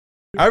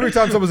Every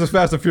time someone says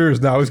Fast and Furious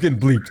now, it's getting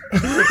bleeped.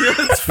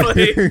 That's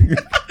funny.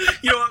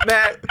 You know what,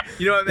 Matt?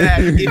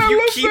 If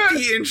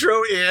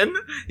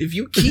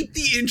you keep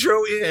the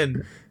intro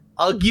in,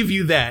 I'll give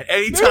you that.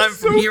 Anytime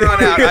from here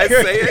on out, I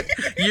say it,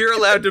 you're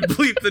allowed to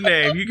bleep the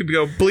name. You can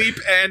go bleep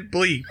and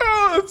bleep.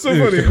 Oh, that's so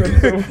funny.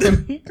 That's so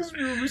funny. Because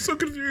we were so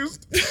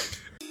confused.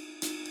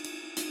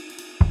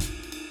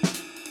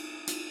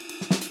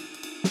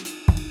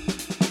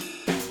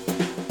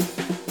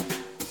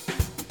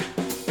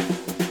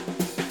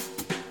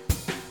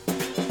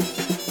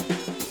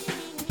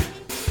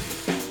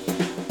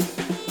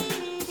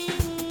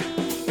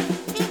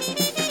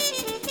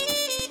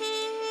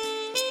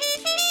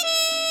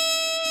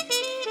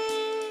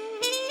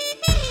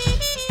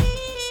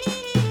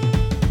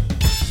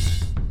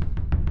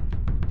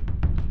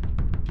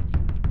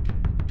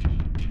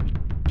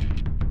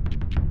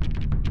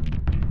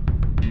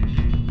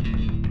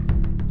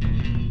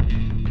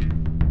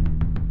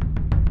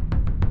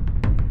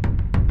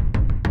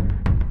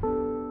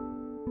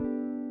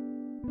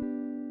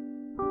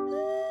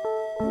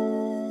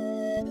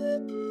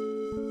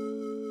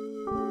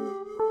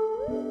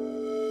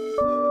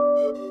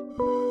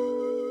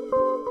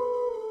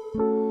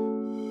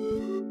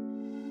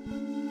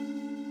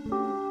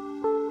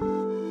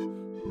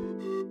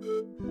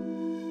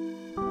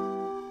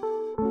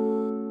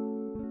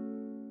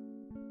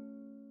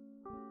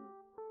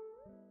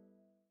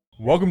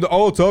 Welcome to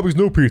All Topics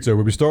No Pizza,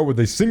 where we start with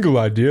a single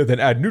idea, then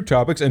add new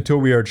topics until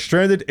we are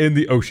stranded in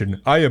the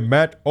ocean. I am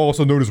Matt,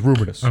 also known as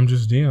Ruminous. I'm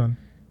just Dion.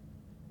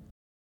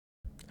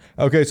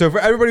 Okay, so for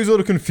everybody who's a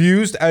little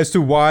confused as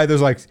to why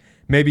there's like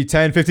maybe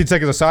 10, 15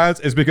 seconds of silence,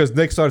 is because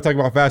Nick started talking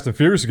about Fast and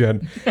Furious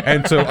again.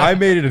 And so I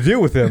made it a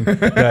deal with him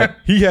that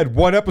he had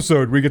one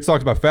episode where he gets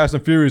talked about Fast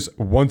and Furious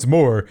once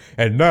more,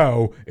 and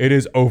now it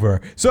is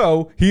over.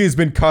 So he has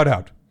been cut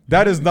out.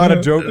 That is not a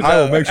joke.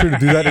 I will make sure to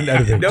do that in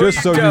editing,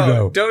 just so you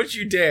know. Don't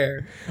you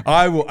dare.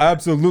 I will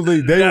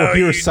absolutely. They will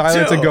hear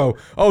silence and go,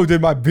 "Oh,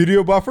 did my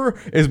video buffer?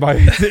 Is my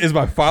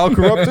file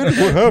corrupted?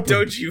 What happened?"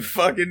 Don't you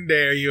fucking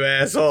dare, you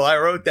asshole. I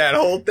wrote that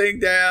whole thing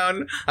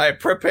down. I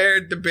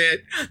prepared the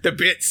bit. The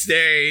bit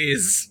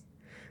stays.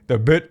 The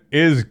bit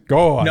is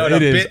gone. No, the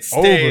bit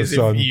stays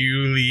over, son. if you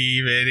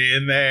leave it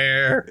in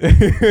there.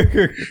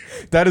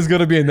 That is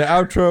going to be in the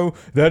outro.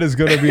 That is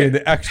going to be in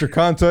the extra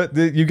content.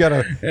 You got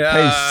to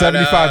pay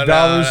 $75.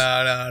 No.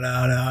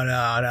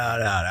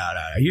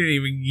 You didn't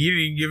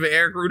even give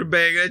Eric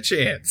Rutabaga a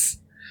chance,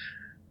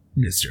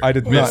 Mister. I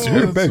did not. That's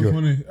Rutabaga. so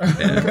funny.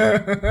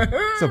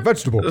 It's a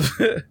vegetable.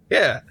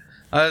 Yeah,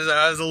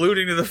 I was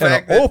alluding to the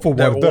fact that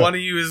one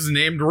of you is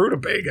named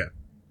Rutabaga,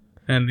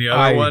 and the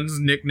other one's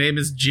nickname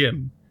is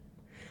Jim.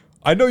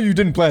 I know you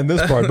didn't plan this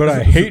part, but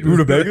I hate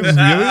rutabagas. Really?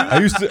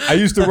 I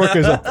used to work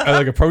as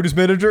a produce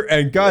manager,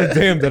 and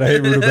goddamn, did I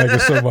hate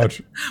rutabagas so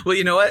much. Well,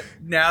 you know what?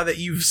 Now that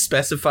you've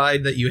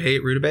specified that you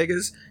hate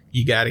rutabagas,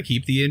 you got to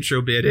keep the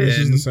intro bit in. This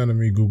is the sound of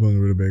me googling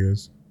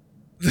rutabagas.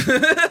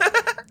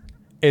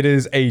 It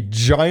is a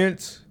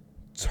giant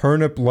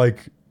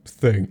turnip-like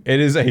thing. It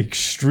is an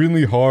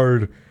extremely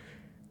hard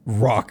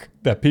rock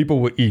that people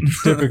would eat,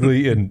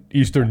 typically in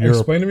Eastern Europe.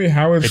 Explain to me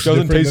how it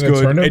doesn't taste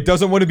good. It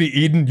doesn't want to be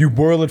eaten. You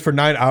boil it for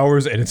 9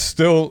 hours, and it's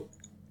still.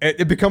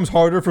 It becomes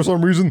harder for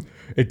some reason.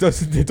 It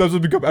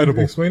doesn't become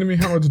edible. Explain to me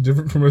how it's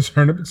different from a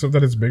turnip, except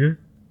that it's bigger.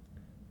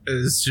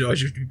 It's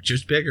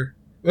just bigger.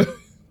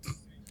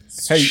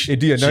 Hey,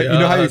 Dia, you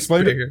know how you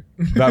explain it?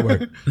 That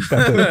way.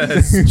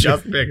 It's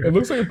just bigger. It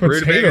looks like a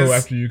potato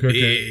after you cook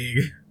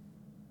it.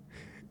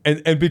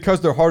 And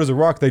because they're hard as a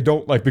rock, they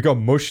don't like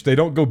become mush. They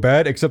don't go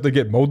bad, except they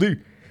get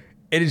moldy.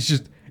 And it's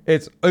just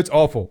it's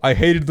awful. I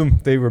hated them.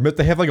 They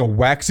have like a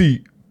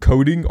waxy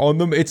coating on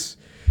them.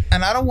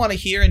 And I don't want to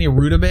hear any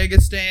rutabaga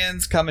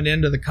stands coming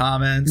into the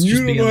comments. You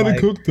just don't being know how like,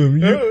 to cook them.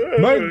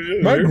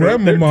 My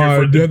grandmama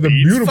had the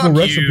beautiful Fuck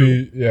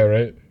recipe. Yeah,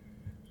 right.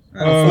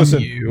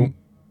 Listen,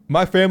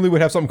 my family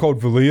would have something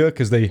called Velia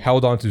because they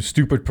held on to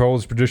stupid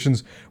Polish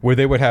traditions where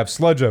they would have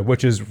sledja,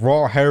 which is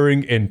raw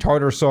herring in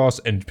tartar sauce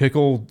and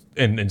pickled,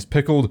 and it's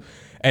pickled,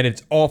 and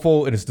it's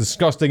awful and it's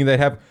disgusting. And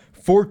they'd have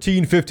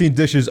 14, 15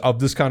 dishes of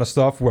this kind of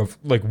stuff with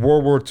like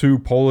World War II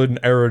Poland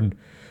era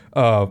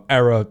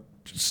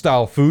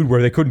style food where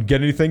they couldn't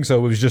get anything, so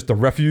it was just a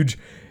refuge.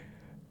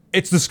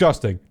 It's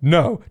disgusting.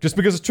 No, just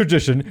because it's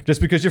tradition, just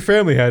because your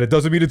family had it,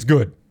 doesn't mean it's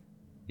good.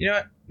 You know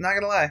what? I'm not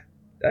gonna lie.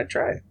 I'd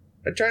try it.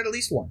 I'd try it at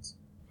least once.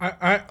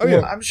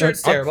 I'm sure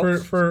it's terrible.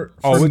 It's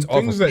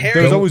awful.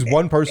 There's always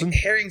one person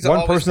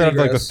out of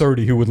like the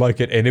 30 who would like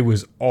it, and it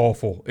was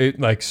awful. It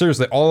like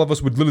seriously, all of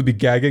us would literally be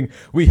gagging.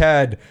 We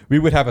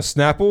would have a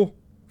Snapple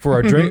for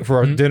our drink for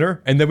our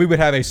dinner, and then we would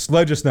have a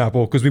sledge of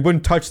Snapple because we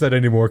wouldn't touch that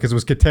anymore because it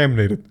was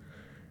contaminated.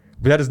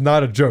 But that is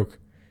not a joke.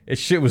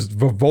 Shit was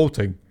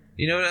revolting.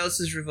 You know what else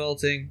is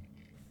revolting?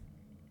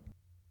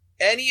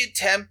 Any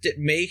attempt at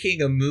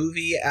making a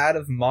movie out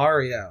of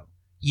Mario.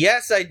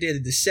 Yes, I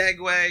did the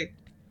segue.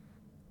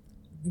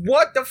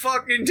 What the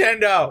fuck,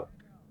 Nintendo?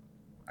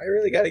 I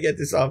really got to get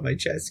this off my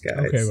chest, guys.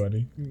 Okay,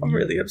 buddy. I'm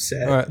really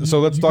upset. All right,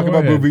 so let's talk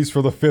about movies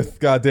for the fifth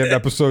goddamn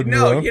episode.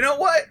 No, you know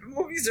what?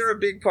 Movies are a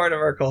big part of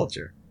our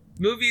culture.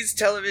 Movies,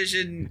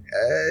 television.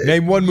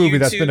 Name one movie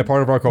that's YouTube, been a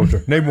part of our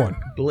culture. Name one.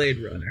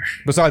 Blade Runner.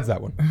 Besides that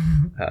one.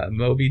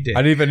 Moby Dick.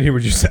 I didn't even hear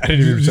what you said. I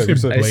didn't even Did you say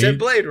say what you I said. said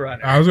Blade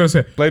Runner. I was gonna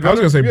say Blade I was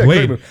gonna say Runner? Yeah,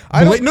 Blade. great movie.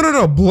 I don't-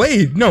 No,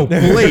 Blade. No,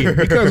 Blade.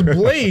 Because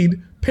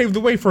Blade paved the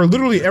way for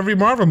literally every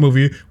Marvel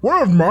movie.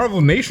 We're a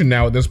Marvel nation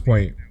now at this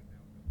point.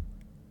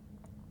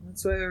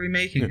 That's why they're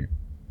remaking it.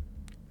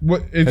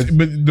 But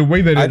the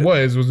way that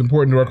it was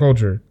important to our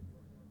culture.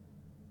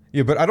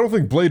 Yeah, but I don't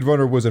think Blade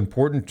Runner was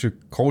important to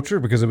culture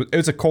because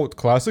it's a cult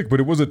classic, but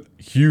it wasn't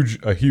a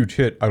huge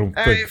hit. I don't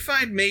I think.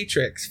 find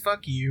Matrix.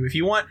 Fuck you. If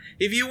you want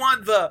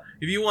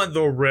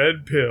the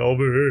red pill,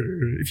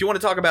 if you want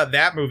to talk about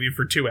that movie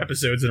for 2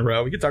 episodes in a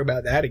row, we can talk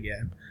about that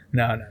again.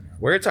 No.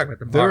 We're gonna talk about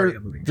the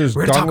Mario movie. There's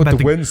We're Gone gonna talk with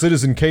the Wind,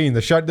 Citizen Kane,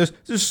 The Shot.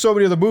 There's so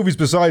many other movies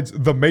besides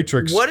The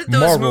Matrix. What did those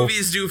Marvel.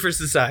 movies do for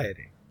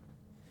society?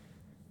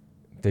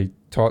 They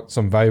taught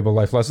some valuable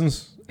life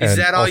lessons. Is and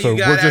that all also, you we're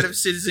got out of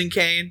Citizen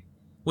Kane?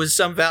 Was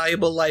some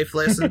valuable life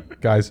lesson?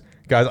 guys?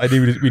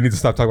 We need to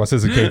stop talking about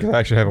Citizen Kane because I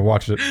actually haven't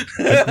watched it.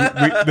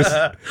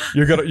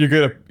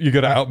 You're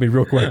gonna out me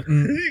real quick.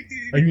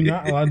 Are you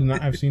not allowed to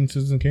not have seen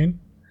Citizen Kane?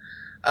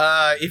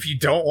 If you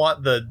don't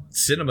want the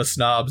cinema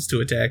snobs to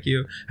attack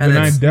you, And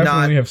I that's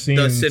definitely not have seen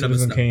the cinema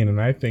Citizen snob. Kane, and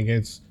I think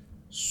it's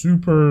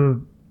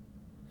super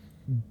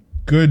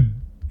good.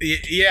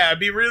 Yeah,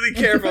 be really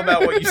careful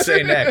about what you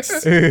say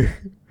next.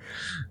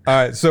 All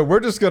right, so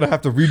we're just gonna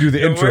have to redo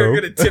the And intro.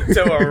 we're gonna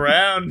tiptoe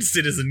around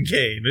Citizen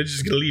Kane. We're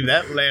just gonna leave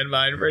that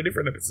landmine for a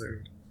different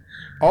episode.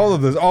 All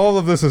of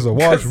this is a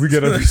wash. We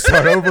gotta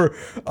start over.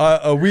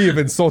 We have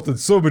insulted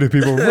so many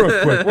people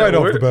real quick, right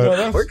off the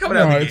bat. We're coming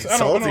out being I don't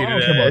salty care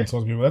today. about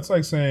insulting people. That's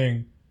like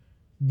saying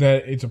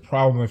that it's a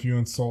problem if you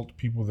insult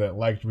people that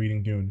liked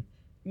reading Dune.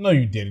 No,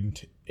 you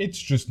didn't. It's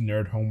just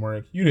nerd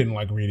homework. You didn't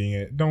like reading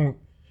it. Don't.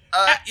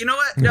 You know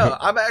what? No,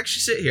 I'm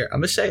actually sit here. I'm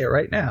gonna say it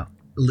right now.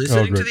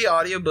 Listening to great. the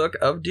audiobook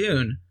of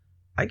Dune,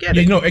 I get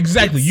Yeah, it. no,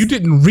 exactly. It's- You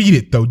didn't read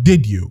it though,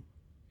 did you?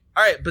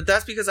 All right, but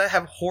that's because I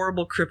have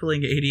horrible,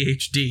 crippling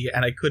ADHD,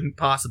 and I couldn't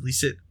possibly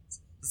sit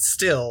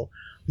still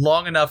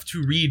long enough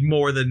to read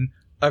more than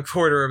a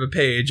quarter of a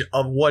page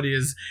of what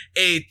is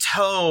a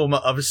tome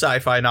of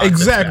sci-fi nonsense.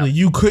 Exactly.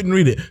 You couldn't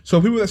read it. So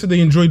people that said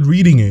they enjoyed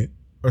reading it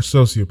are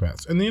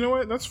sociopaths. And you know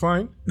what? That's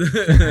fine.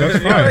 That's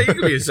fine. You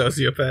can be a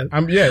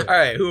sociopath. Yeah. All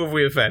right, who have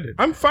we offended?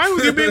 I'm fine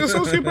with you being a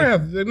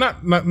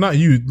sociopath. Not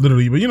you,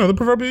 literally, but the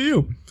proverbial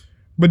you.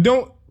 But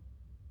don't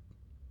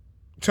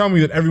tell me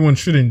that everyone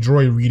should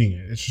enjoy reading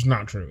it. It's just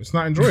not true. It's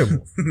not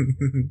enjoyable.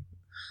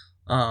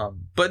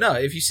 But no,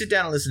 if you sit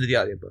down and listen to the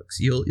audiobooks,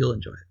 you'll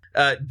enjoy it.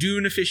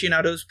 Dune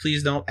aficionados,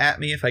 please don't at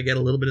me if I get a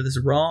little bit of this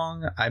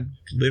wrong. I'm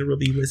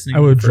literally listening.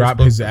 I would to the drop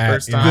first his book the at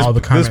first in time. all the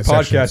This comment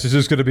podcast sections. is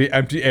just gonna be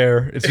empty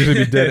air. It's just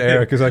gonna be dead air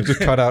because I just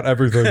cut out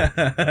everything.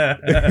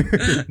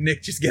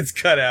 Nick just gets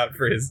cut out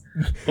for his.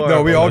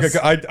 No, we all horribleness.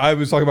 get. I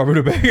was talking about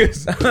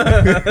Rutabagas.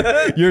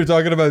 You're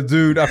talking about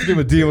dude. I forget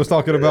what Dean was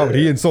talking about, but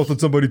he insulted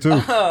somebody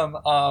too.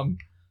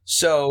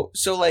 So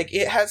like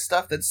it has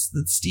stuff that's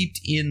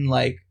steeped in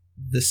like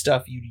the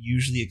stuff you'd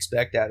usually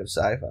expect out of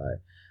sci-fi,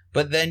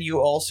 but then you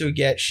also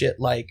get shit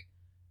like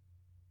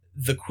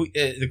the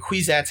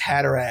Kwisatz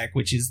Haderach,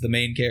 which is the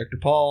main character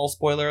Paul.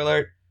 Spoiler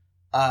alert.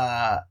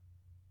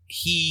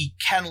 He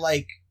can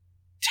like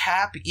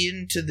tap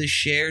into the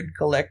shared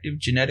collective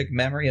genetic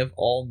memory of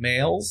all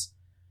males,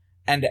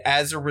 and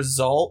as a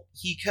result,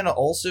 he can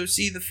also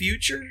see the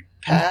future,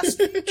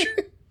 past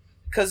future,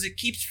 because it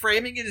keeps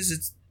framing it as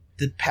it's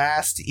the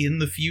past in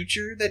the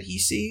future that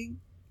he's seeing.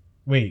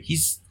 Wait. That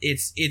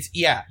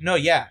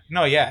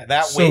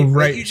So wait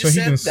right, that you so just he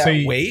said, can that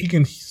say wait, he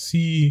can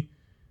see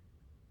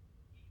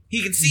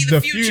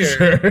the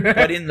future,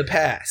 but in the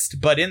past.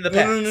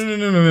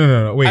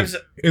 No. Wait, I'm so-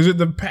 is it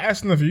the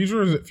past and the future,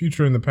 or is it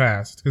future and the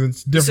past? Because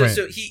it's different.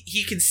 So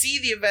he can see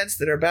the events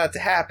that are about to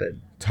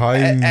happen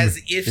Time as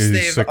if is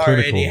they've cyclical.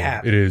 already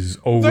happened. It is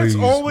always. That's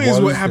always was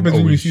what and happens when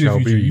you always see the shall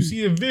future. be. You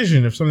see a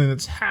vision of something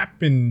that's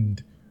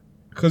happened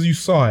because you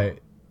saw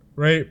it,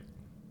 right?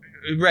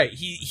 Right.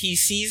 He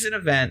sees an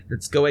event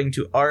that's going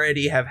to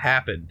already have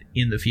happened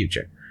in the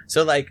future.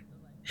 So like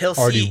he'll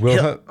Already see. will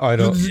he'll- have. I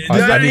don't. Does I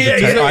that need mean- to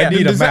does tell- that- I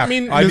need a does that map.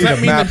 mean- I does need that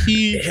a mean map. that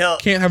he He'll-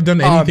 can't have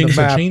done On anything the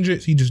to map. change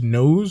it? He just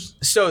knows.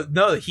 So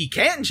no, he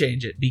can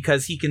change it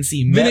because he can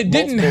see Then it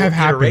didn't multiple have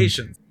happened.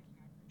 iterations.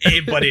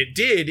 But it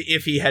did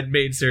if he had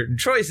made certain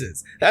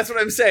choices. That's what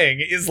I'm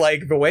saying. Is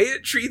like the way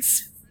it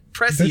treats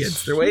prescience,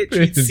 That's the way it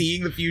stupid. treats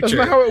seeing the future. That's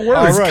not how it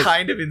works. is All right.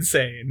 kind of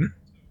insane.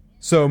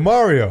 So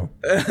Mario,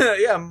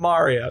 Yeah,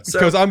 Mario. So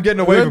because I'm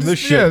getting away That's- from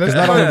this yeah, shit. that's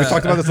Because not only fine. we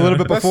talked about this a little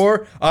bit That's-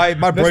 before, my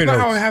That's brain not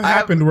how hurts. have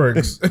happened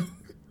works.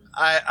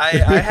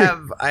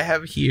 I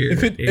have here.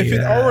 if it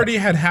a, already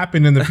had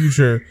happened in the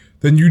future,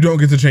 then you don't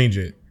get to change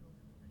it.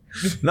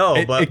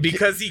 no, but It-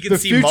 because he can the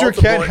see future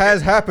multiple. can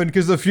has happened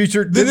because the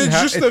future Then didn't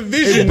it's just it- the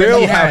vision It that will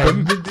he had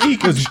happen. that he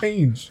can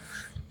change.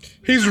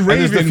 He's And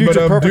there's the Raven, future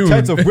but perfect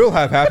tense of Dune. will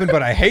have happened,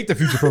 but I hate the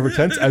future perfect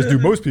tense, as do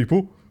most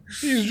people.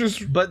 He's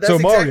just But that's So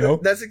exactly, Mario-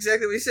 that's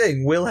exactly what he's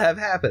saying. Will have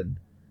happened.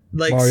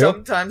 Like Mario?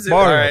 sometimes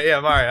Mario. all right, yeah,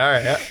 Mario. All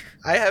right,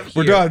 I have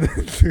here, We're done.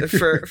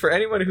 for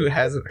anyone who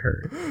hasn't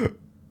heard,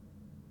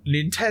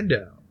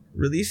 Nintendo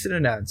released an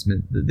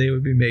announcement that they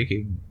would be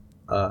making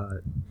a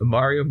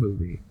Mario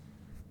movie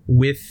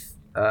with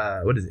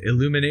what is it?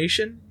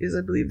 Illumination is,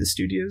 I believe, the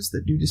studios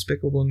that do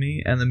Despicable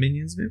Me and the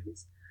Minions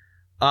movies.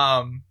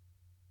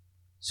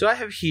 So I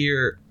have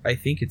here, I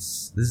think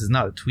this is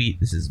not a tweet,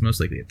 this is most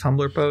likely a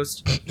Tumblr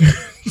post.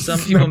 Some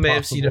people may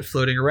have seen it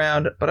floating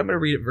around, but I'm going to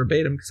read it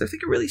verbatim because I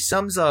think it really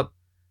sums up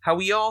how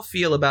we all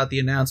feel about the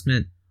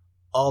announcement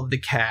of the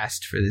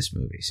cast for this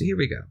movie. So here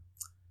we go.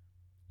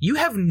 You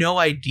have no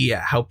idea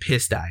how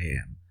pissed I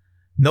am.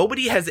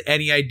 Nobody has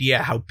any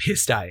idea how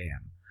pissed I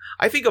am.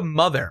 I think a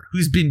mother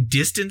who's been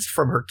distanced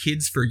from her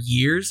kids for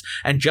years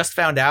and just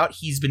found out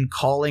he's been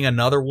calling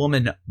another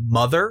woman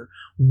mother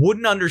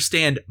wouldn't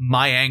understand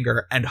my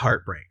anger and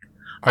heartbreak.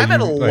 I'm at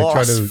a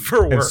loss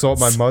for words. Insult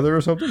my mother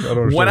or something? I don't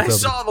understand. When I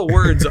saw the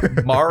words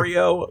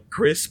Mario,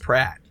 Chris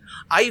Pratt,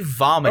 I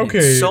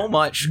vomited so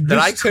much that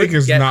I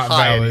couldn't get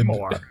high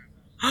anymore.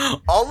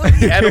 All of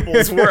the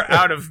edibles were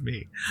out of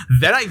me.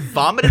 Then I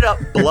vomited up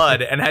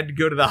blood and had to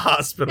go to the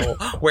hospital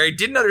where I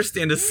didn't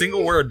understand a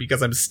single word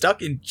because I'm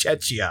stuck in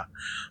Czechia.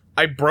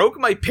 I broke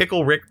my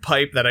Pickle Rick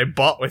pipe that I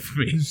bought with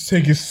me. This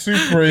take is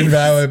super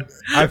invalid.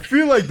 I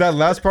feel like that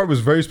last part was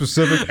very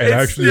specific and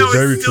actually very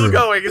true. It's still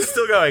going. It's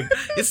still going.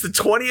 It's the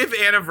 20th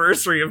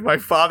anniversary of my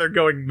father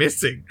going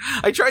missing.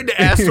 I tried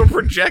to astral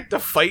project to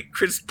fight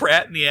Chris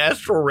Pratt in the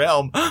astral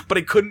realm, but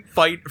I couldn't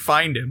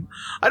find him.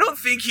 I don't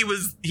think he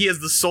has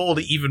the soul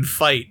to even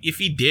fight. If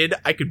he did,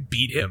 I could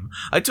beat him.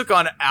 I took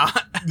on.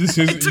 This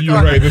is a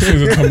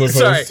Tumblr post.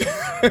 Sorry.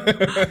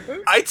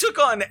 I took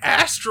on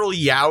astral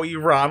Yowie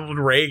Ronald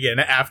Reagan.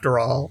 After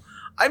all,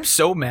 I'm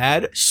so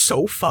mad,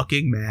 so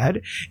fucking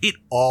mad. It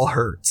all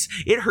hurts.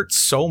 It hurts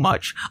so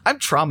much. I'm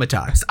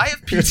traumatized. I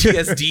have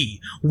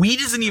PTSD.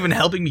 Weed isn't even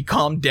helping me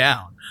calm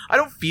down. I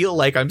don't feel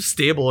like I'm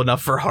stable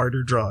enough for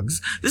harder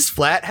drugs. This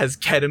flat has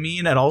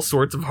ketamine and all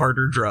sorts of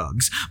harder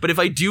drugs. But if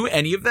I do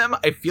any of them,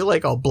 I feel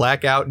like I'll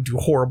black out and do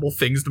horrible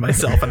things to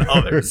myself and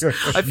others.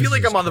 I feel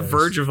like I'm on the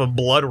verge of a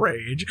blood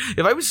rage.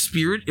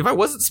 If I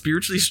wasn't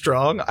spiritually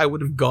strong, I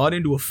would have gone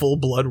into a full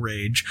blood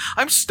rage.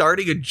 I'm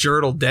starting a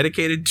journal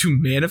dedicated to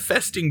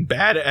manifesting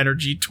bad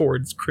energy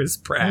towards Chris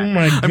Pratt. Oh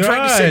my God. I'm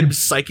trying to send him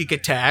psychic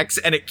attacks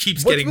and it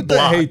keeps getting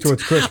blocked. Hate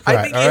towards Chris Pratt,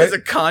 I think he has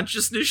a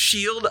consciousness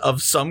shield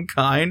of some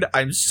kind.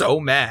 I'm so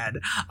mad.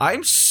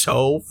 I'm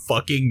so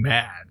fucking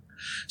mad.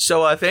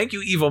 So thank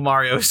you, Evil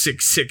Mario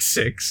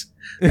 666.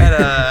 And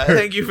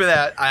thank you for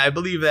that. I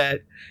believe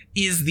that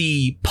is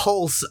the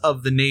pulse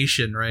of the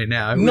nation right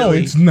now. No,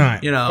 it's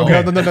not. You know,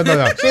 okay.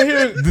 No. So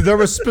here, there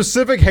was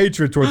specific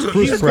hatred towards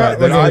Chris Pratt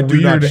that I do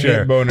not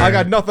share. I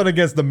got nothing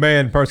against the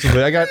man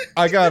personally.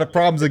 I got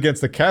problems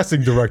against the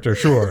casting director.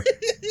 Sure.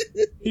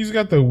 He's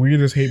got the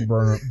weirdest hate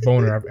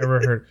boner I've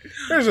ever heard.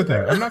 Here's the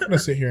thing. I'm not going to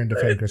sit here and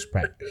defend Chris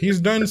Pratt.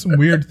 He's done some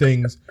weird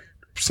things,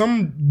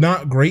 some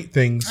not great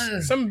things,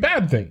 some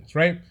bad things,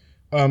 right?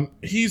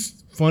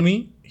 He's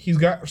funny. He's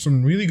got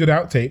some really good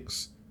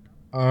outtakes.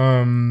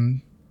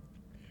 And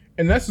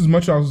that's as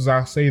much as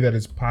I'll say that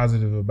is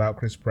positive about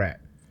Chris Pratt.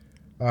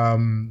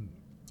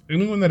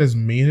 Anyone that has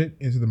made it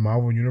into the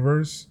Marvel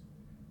Universe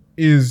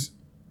is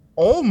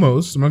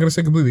almost, I'm not going to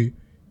say completely,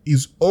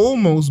 is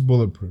almost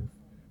bulletproof.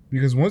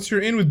 Because once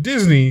you're in with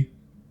Disney,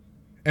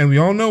 and we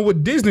all know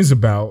what Disney's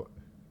about,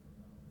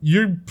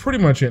 you're pretty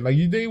much in. Like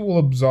they will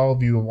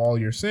absolve you of all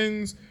your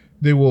sins.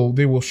 They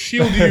will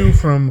shield you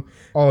from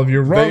all of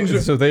your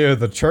wrongs. So they are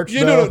the church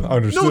now?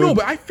 No,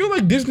 but I feel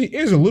like Disney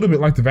is a little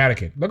bit like the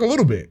Vatican. Like a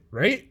little bit,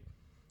 right?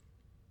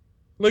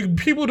 Like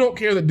people don't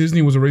care that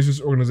Disney was a racist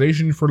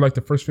organization for like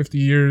the first 50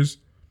 years.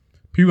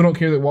 People don't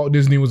care that Walt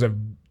Disney was a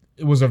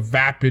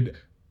vapid,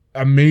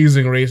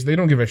 amazing race. They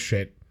don't give a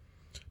shit.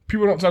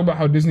 People don't talk about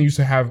how Disney used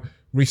to have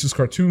racist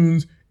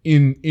cartoons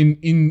in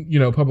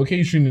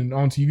publication and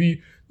on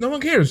TV. No one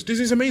cares.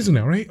 Disney's amazing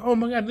now, right? Oh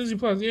my God, Disney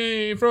Plus,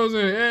 yay,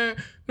 Frozen, yeah.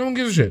 No one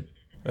gives a shit.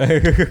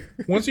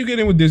 Once you get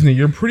in with Disney,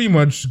 you're pretty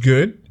much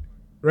good,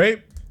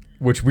 right?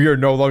 Which we are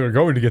no longer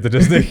going to get to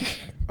Disney.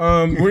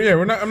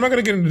 We're not. I'm not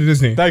gonna get into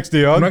Disney. Thanks,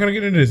 Dion. I'm not gonna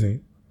get into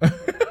Disney.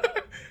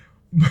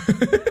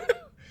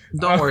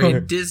 Don't worry,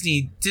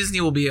 Disney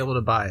will be able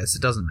to buy us.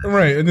 It doesn't matter.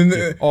 Right, and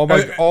then all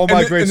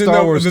my great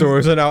Star Wars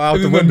stories are now out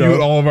the window.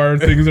 All of our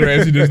things are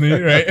anti-Disney,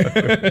 right?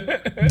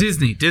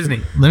 Disney.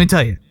 Let me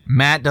tell you,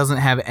 Matt doesn't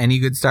have any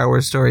good Star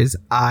Wars stories.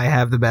 I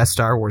have the best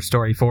Star Wars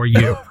story for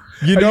you.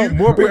 You know,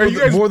 more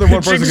than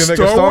one person can make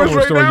a Star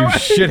Wars story. You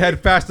shithead,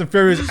 Fast and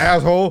Furious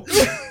asshole.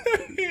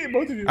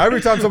 Both of you.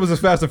 Every time someone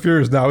says Fast and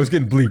Furious now, it's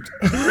getting bleeped.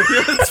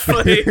 That's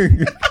funny.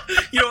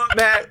 You know what,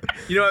 Matt?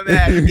 If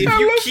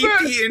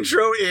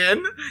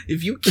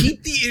you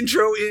keep the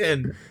intro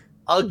in,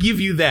 I'll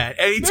give you that.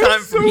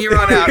 Anytime from here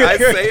on out, I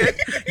say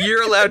it,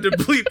 you're allowed to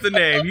bleep the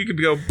name. You can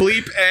go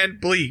bleep and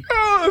bleep.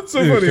 Oh, that's so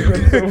funny.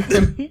 That's so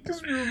funny.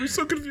 Because we were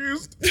so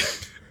confused.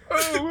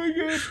 Oh my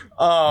God.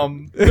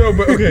 No,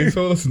 but okay.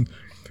 So listen,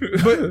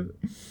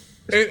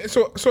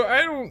 so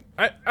I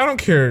don't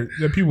care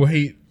that people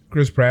hate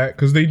Chris Pratt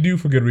because they do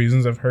for good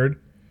reasons. I've heard,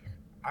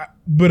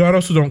 but I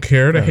also don't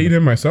care to hate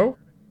him myself.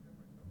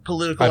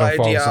 Political I don't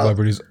follow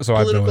celebrities, so I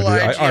have no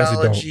idea. I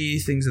honestly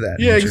don't. Things of that.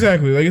 Yeah, nature.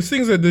 exactly. Like it's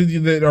things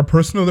that are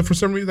personal. That for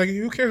some reason, like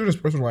who cares what his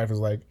personal life is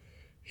like?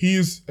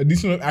 He's a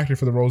decent enough actor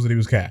for the roles that he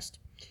was cast.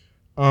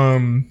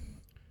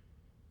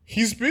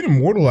 He's been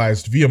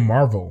immortalized via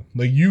Marvel.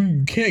 Like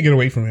you can't get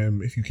away from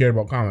him if you care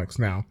about comics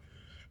now.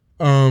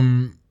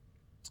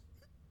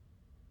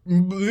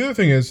 The other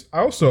thing is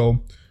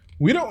also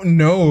we don't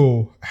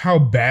know how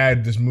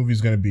bad this movie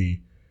is going to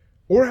be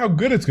or how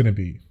good it's going to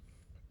be.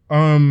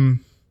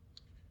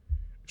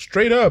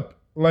 Straight up,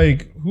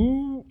 like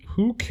who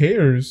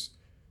cares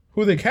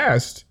who they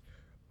cast?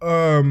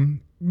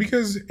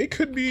 Because it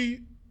could be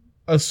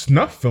a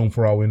snuff film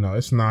for all we know.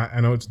 It's not.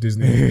 I know it's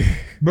Disney,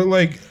 but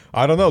like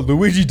I don't know.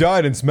 Luigi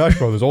died in Smash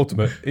Brothers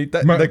Ultimate.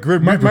 That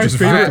Grim Reaper my just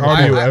favorite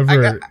fucking- audio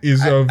ever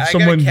is of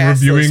someone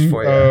cast list reviewing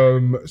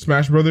for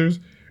Smash Brothers,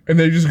 and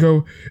they just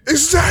go,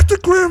 "Is that the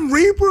Grim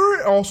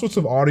Reaper?" All sorts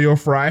of audio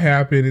fry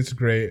happen. It's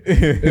great.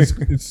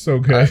 It's so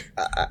good.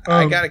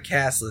 I got a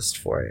cast list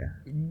for you.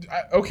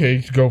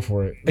 Okay, go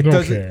for it. I don't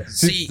doesn't- care.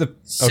 See,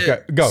 okay,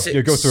 go.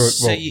 Yeah, go through it.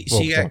 So,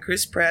 Well, you got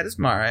Chris Pratt as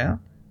Mario,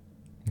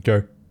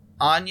 Okay.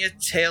 Anya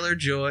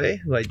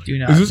Taylor-Joy, who I do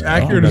not Is this know,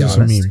 accurate to or be is this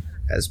a honest, meme?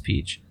 as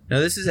Peach. No,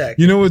 this is accurate.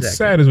 You know This what's is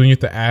sad is when you have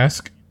to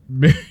ask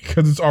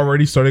because it's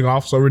already starting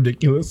off so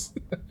ridiculous.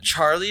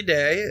 Charlie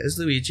Day as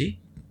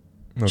Luigi,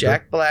 Okay.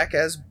 Jack Black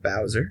as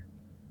Bowser,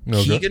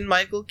 Okay.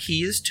 Keegan-Michael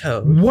Key as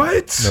Toad,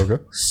 What?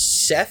 Okay.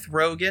 Seth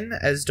Rogen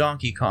as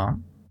Donkey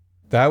Kong,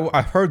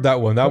 I heard that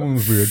one. That one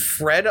was weird.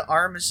 Fred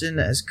Armisen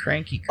as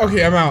Cranky Kong.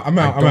 Okay, I'm out. I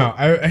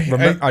don't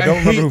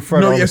remember hate- who Fred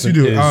No, Armisen yes, you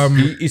do.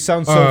 is. He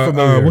sounds so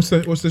familiar. What's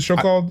the show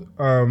called?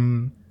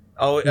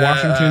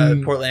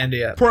 Washington-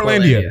 Portlandia.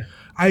 Portlandia.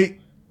 I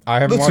I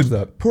haven't watched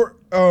that.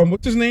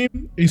 What's his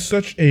name? He's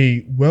such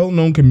a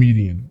well-known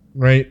comedian,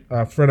 right?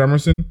 Fred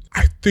Armisen.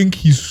 I think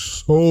he's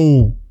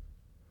so.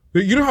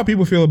 You know how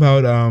people feel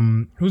about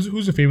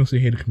who's a famously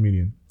hated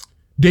comedian?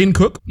 Dane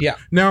Cook. Yeah.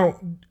 Now,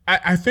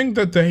 I think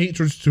that the hate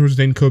towards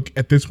Dane Cook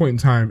at this point in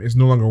time is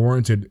no longer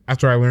warranted.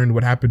 After I learned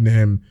what happened to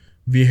him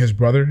via his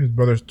brother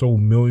stole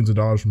millions of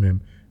dollars from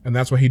him, and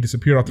that's why he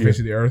disappeared off the face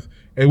of the earth.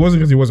 It wasn't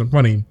because he wasn't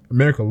funny.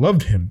 America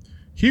loved him.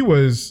 He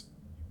was,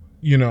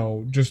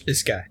 just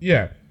This guy.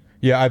 yeah.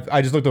 Yeah,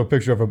 I just looked up a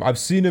picture of him. I've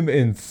seen him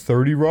in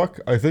 30 Rock.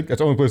 I think that's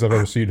the only place I've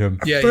ever seen him.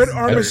 Yeah, Fred he's-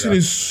 Armisen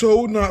is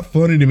so not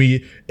funny to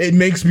me. It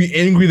makes me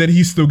angry that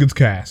he still gets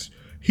cast.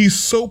 He's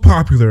so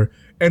popular,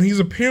 and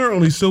he's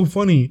apparently so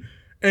funny,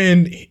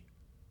 and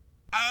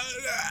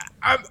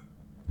I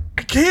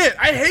can't.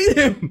 I hate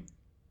him.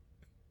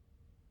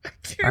 I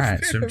can't All right,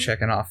 stand so I'm him.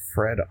 checking off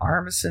Fred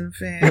Armisen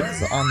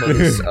fans on the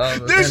list.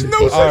 There's no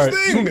All such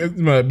right. thing. It's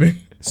my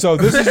opinion. So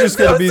this is just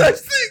gonna be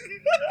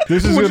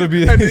this is gonna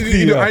be And,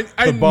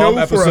 I the bomb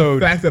know for a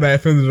episode. fact that I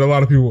offended a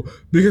lot of people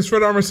because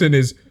Fred Armisen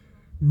is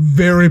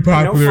very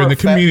popular in the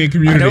comedian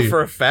community. I know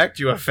for a fact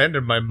you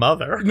offended my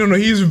mother. No,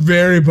 he's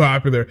very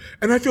popular.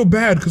 And I feel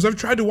bad because I've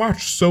tried to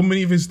watch so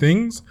many of his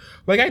things.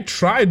 Like, I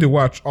tried to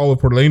watch all of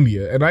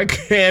Portlandia, and I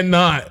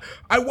cannot.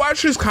 I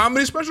watched his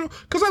comedy special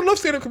because I love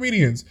stand-up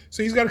comedians.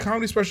 So he's got a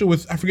comedy special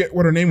with, I forget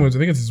what her name was. I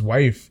think it's his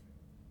wife.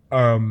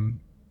 And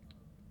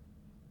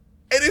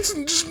it's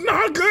just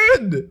not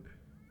good,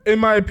 in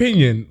my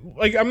opinion.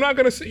 Like, I'm not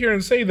going to sit here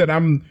and say that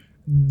I'm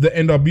the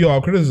end all be all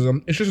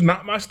criticism. It's just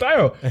not my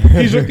style.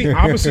 He's like the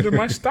opposite of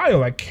my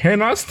style. I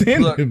cannot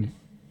stand Look, him.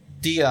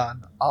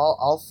 Dion,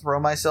 I'll throw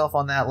myself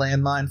on that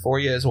landmine for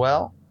you as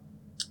well.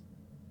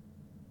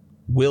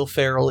 Will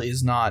Ferrell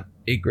is not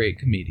a great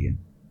comedian.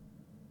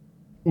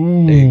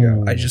 Ooh, There you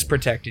go. I just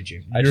protected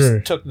you. I You're-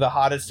 just took the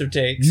hottest of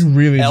takes. You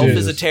really Elf did.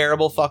 is a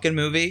terrible fucking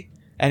movie.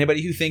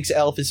 Anybody who thinks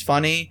Elf is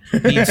funny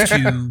needs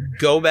to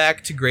go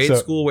back to grade So-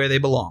 school where they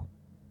belong.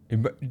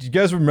 Do you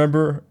guys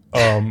remember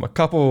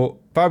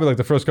probably like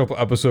the first couple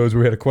episodes where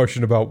we had a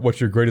question about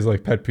what's your greatest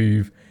like pet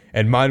peeve,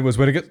 and mine was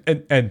when it gets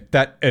and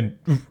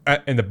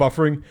the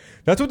buffering.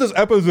 That's what this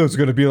episode is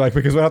going to be like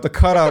because we have to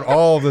cut out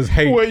all of this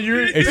hate. What,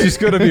 you're- It's just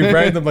going to be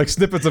random like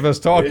snippets of us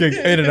talking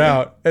in and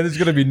out, and there's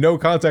going to be no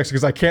context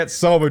because I can't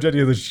salvage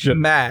any of this shit.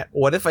 Matt,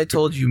 what if I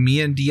told you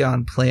me and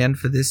Dion planned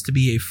for this to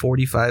be a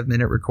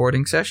 45-minute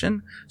recording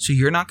session, so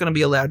you're not going to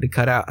be allowed to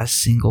cut out a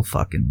single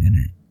fucking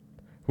minute?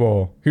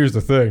 Well, here's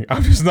the thing: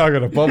 I'm just not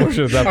going to publish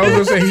it at that I was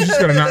point. gonna say he's just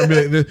gonna not be.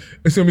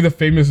 It's gonna be the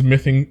famous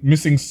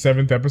missing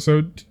seventh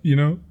episode. You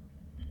know.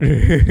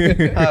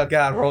 Oh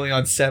god, we're only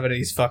on 7 of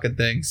these fucking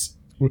things.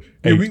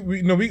 Yeah, we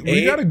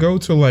Eight? gotta go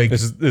to like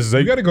This is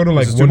we gotta go to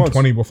like this is 2 months.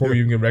 120 before we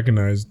even get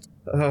recognized.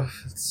 Ugh,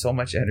 so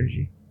much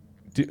energy.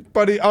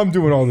 Buddy, I'm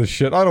doing all this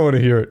shit. I don't want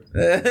to hear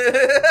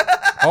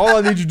it. All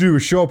I need you to do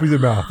is show up with your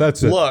mouth.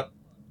 That's it. Look,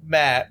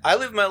 Matt, I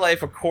live my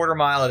life a quarter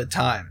mile at a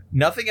time.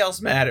 Nothing else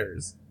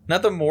matters.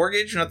 Not the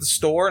mortgage, not the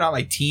store, not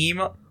my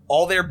team,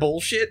 all their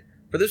bullshit.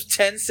 For those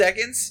 10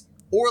 seconds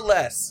or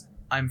less,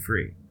 I'm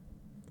free.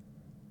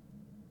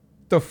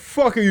 The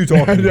fuck are you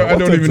talking I about?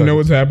 don't What 10 even know seconds?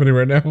 what's happening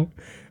right now.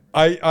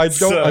 I don't.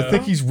 So- I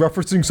think he's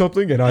referencing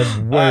something, and I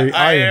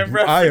am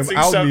out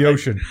in the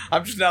ocean.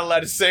 I'm just not allowed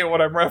to say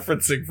what I'm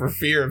referencing for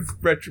fear of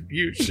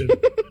retribution.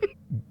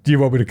 Do you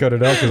want me to cut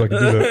it out? Because I can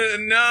do that.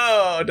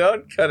 No,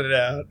 don't cut it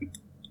out.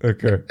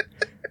 Okay.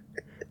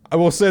 I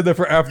will say that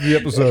for after the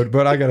episode,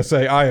 but I gotta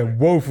say I am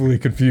woefully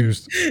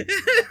confused.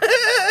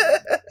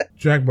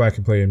 Jack Black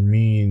could play a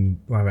mean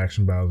live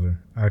action Bowser.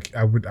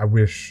 I wish. I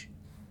wish.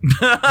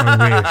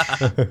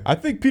 I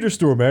think Peter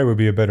Stormare would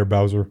be a better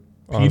Bowser.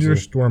 Honestly. Peter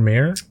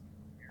Stormare?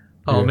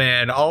 Oh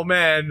Yeah.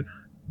 man.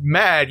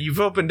 Mad, you've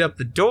opened up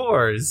the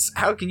doors.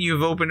 How can you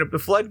have opened up the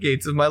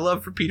floodgates of my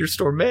love for Peter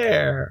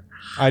Stormare?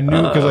 I knew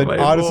because Oh, my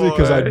I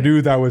boy.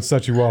 knew that would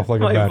set you off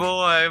like a My match.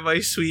 boy, my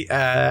sweet.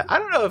 I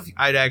don't know if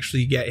I'd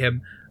actually get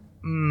him.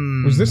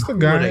 Was this the who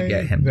would I guy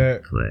get him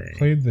that to play?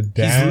 played the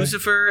dad?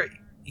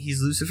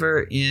 He's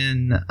Lucifer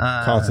in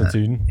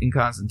Constantine. In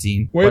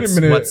Constantine. Wait a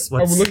minute. What's,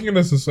 I was looking at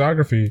his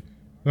discography.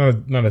 Not a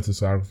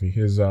discography.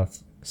 His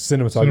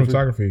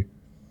cinematography.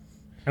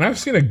 And I've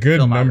seen a good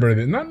Filmography. number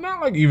that not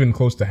like even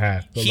close to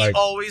half, but he like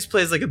always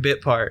plays like a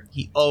bit part.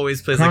 He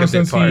always plays like a bit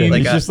part. Constantine,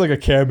 Like He's just like a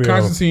cameo.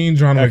 Constantine,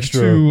 John Wick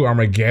Extra. 2,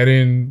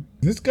 Armageddon.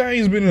 This guy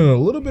has been in a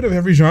little bit of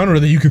every genre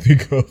that you could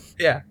think of.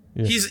 yeah.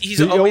 Yeah. He's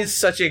The always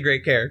such a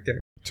great character.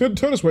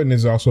 Tilda Swinton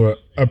is also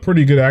a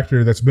pretty good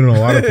actor that's been in a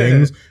lot of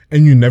things,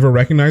 and you never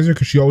recognize her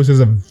because she always has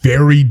a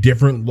very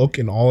different look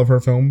in all of her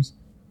films.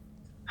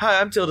 Hi,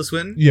 I'm Tilda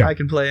Swinton. Yeah. I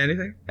can play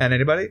anything and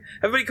anybody.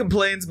 Everybody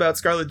complains about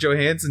Scarlett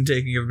Johansson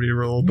taking every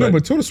role, No, but,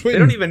 but Tilda they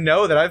Swinton. don't even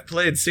know that I've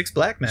played 6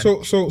 black men.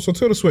 So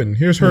Tilda Swinton.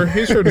 Here's her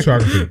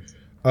discography.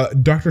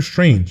 Doctor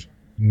Strange,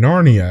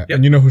 Narnia, Yep.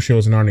 and you know who she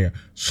was in Narnia.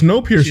 She's the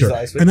Snowpiercer,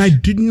 Ice Witch. and I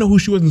didn't know who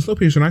she was in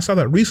Snowpiercer, and I saw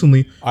that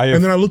recently,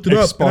 and then I looked it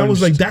up, and I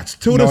was like, "That's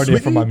Tilda Narnia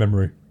Swinton." from my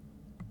memory.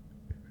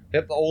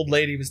 Yep, the old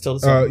lady was Tilda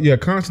Swinton. Yeah,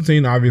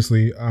 Constantine,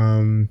 obviously.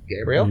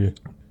 Gabriel, Yeah.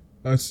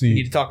 Let's we need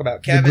see, to talk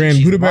about the Kevin. Grand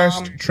She's the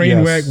Budapest mom. train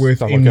Yes, wreck with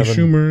talk about Amy Kevin.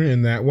 Schumer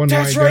and that one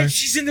That's white right. guy.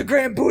 She's in the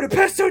Grand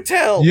Budapest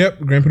Hotel.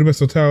 Yep, Grand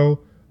Budapest Hotel.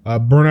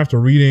 Burn After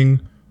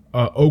Reading.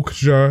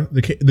 Okja,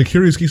 the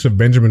Curious Case of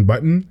Benjamin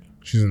Button.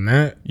 She's in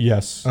that.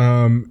 Yes.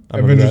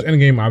 Avengers that.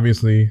 Endgame,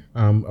 obviously.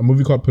 A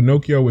movie called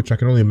Pinocchio, which I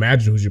can only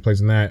imagine who she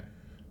plays in that.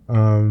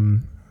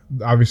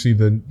 Obviously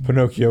the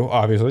Pinocchio,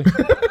 obviously.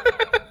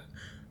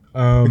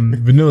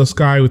 Vanilla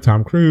Sky with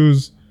Tom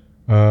Cruise,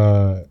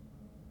 and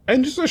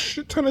just a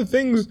shit ton of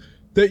things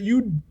that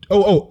you.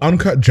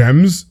 Uncut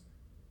Gems.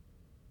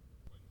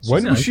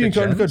 When was she in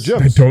Uncut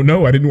Gems? I don't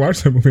know. I didn't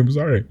watch that movie. I'm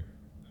sorry.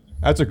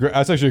 That's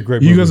actually a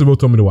great You movie. guys have both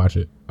told me to watch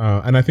it,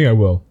 and I think I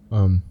will.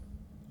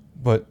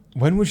 But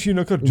when was she in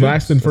Uncut Gems?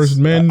 Last and First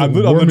Men, I'm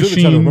War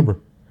legitimately trying to Machine.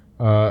 remember.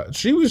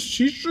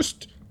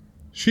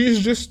 She's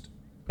just.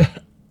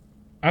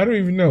 I don't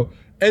even know,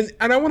 and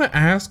I want to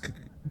ask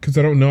because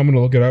I don't know. I'm gonna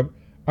look it up.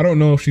 I don't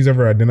know if she's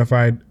ever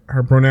identified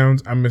her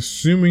pronouns. I'm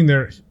assuming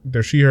they're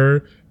she,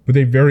 her, but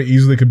they very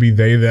easily could be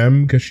they,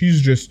 them, because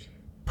she's just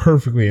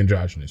perfectly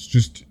androgynous,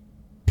 just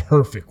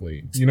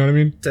perfectly. You know what I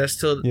mean? That's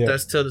Tilda. Yeah.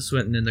 That's Tilda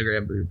Swinton in the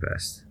Grand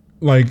Budapest.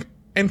 Like,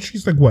 and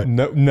she's like what?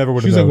 No, never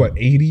would have She's like known. what?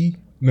 80?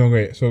 No,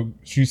 wait. So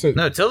she said,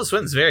 No, Tilda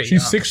Swinton's very.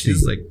 She's young. 60.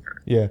 She's like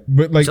Yeah.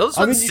 but like, Tilda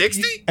Swinton's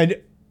 60.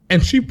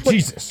 and she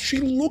plays. Jesus. She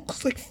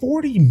looks like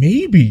 40,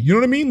 maybe. You know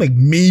what I mean? Like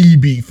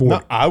maybe 40.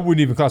 No, I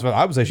wouldn't even classify.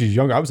 I would say she's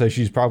young. I would say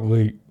she's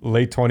probably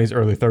late 20s,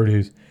 early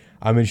 30s.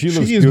 I mean, she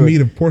looks She is good. made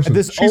of porcelain.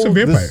 And She's a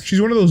vampire.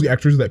 She's one of those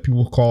actors that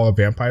people call a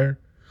vampire.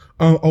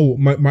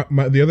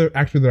 My the other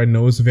actor that I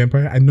know is a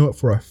vampire. I know it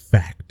for a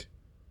fact.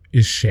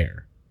 Is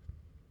Cher.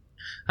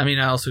 I mean,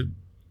 I also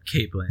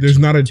Kate Blanchett. There's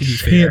not a to be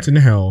chance fair.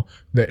 in hell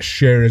that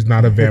Cher is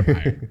not a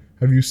vampire.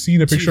 Have you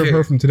seen a be picture of fair.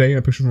 her from today and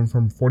a picture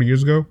from 40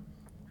 years ago?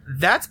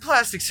 That's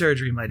plastic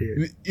surgery, my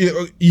dude,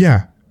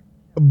 Yeah,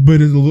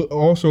 but it's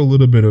also a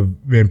little bit of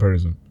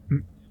vampirism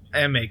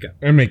and makeup,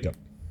 and makeup.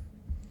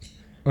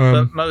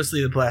 but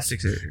mostly the plastic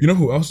surgery. You know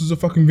who else is a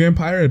fucking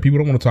vampire and people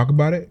don't want to talk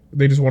about it?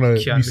 They just want to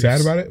Keanu be sad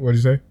Reeves. about it. What'd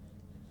you say?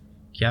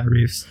 Keanu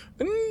Reeves.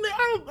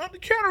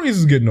 Keanu Reeves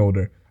is getting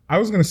older. I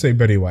was gonna say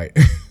Betty White.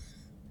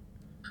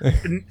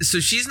 So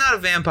she's not a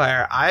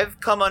vampire. I've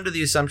come under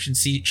the assumption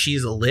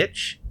she's a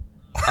lich.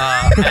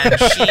 And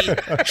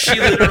she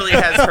literally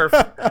has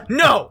her.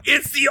 No,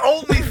 it's the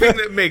only thing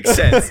that makes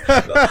sense.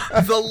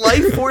 The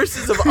life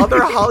forces of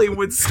other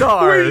Hollywood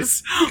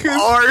stars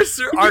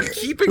are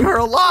keeping her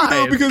alive.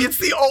 No, because- it's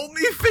the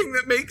only thing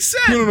that makes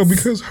sense. No,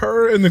 because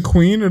her and the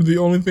Queen are the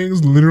only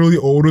things literally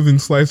older than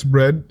sliced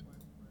bread.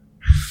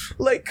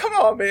 Like, come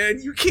on,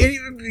 man. You can't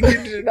even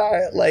begin to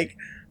deny it. Like,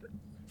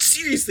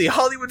 seriously,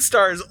 Hollywood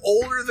stars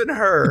older than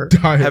her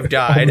Die have all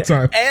died, the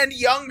time. and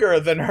younger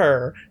than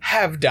her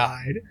have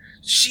died.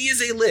 She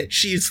is a lich.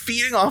 She is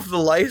feeding off the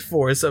life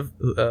force of.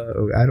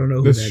 I don't know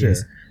who This that Cher.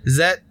 is. Is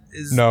that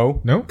is No.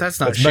 No, That's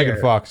not That's Cher.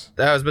 Megan Fox.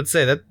 I was about to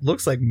say that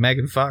looks like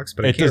Megan Fox,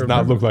 but I It can't does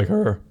not remember. look like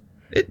her.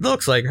 It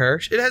looks like her.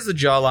 It has the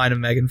jawline of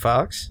Megan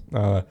Fox.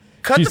 Uh,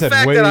 Cut She the said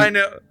fact way- that I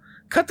know.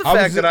 Cut the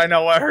fact that I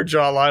know what her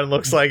jawline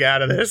looks like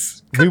out of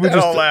this. Cut that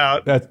all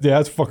out.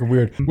 That's fucking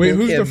weird. Wait,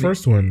 who's the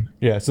first one?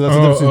 Yeah, so that's the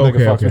difference between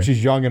Megan Fox when okay.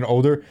 she's young and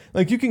older.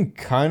 Like, you can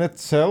kind of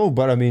tell,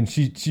 but I mean,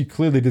 she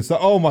clearly did stuff.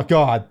 Oh my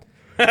god.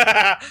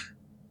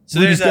 So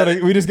we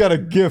just got a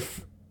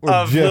gif or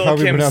of gif, how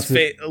Lil we pronounce Kim's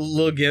it.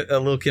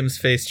 Lil Kim's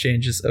face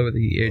changes over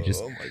the ages.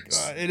 Oh my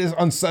god, it is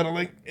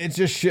unsettling. It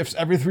just shifts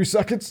every 3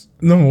 seconds.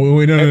 No,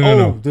 wait,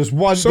 no. There's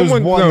one.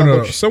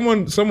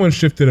 Someone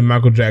shifted a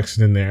Michael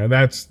Jackson in there.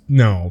 That's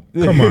no.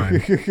 Come on.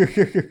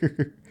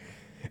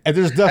 And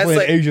there's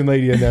definitely an Asian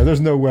lady in there. There's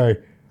no way.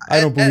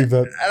 I don't believe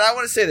that. And I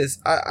want to say this.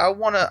 I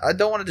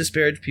don't want to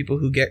disparage people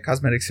who get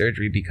cosmetic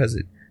surgery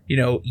because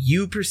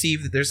you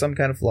perceive that there's some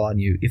kind of flaw in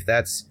you. If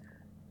that's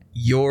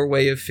your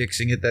way of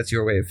fixing it, that's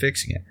your way of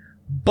fixing it.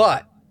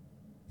 But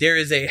there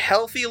is a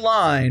healthy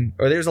line,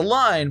 or there's a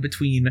line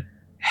between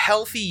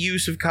healthy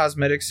use of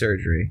cosmetic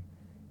surgery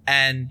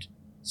and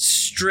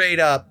straight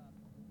up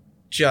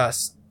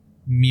just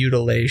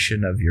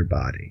mutilation of your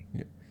body.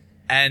 Yeah.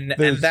 And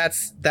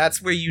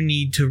that's where you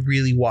need to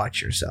really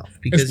watch yourself,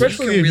 because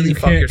especially you can really if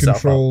you can't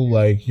control up.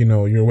 Like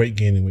your weight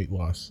gain and weight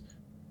loss.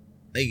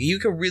 Like, you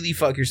can really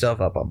fuck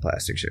yourself up on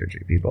plastic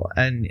surgery, people.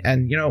 And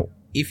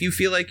if you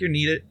feel like you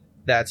need it,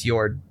 that's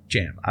your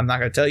jam. I'm not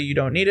going to tell you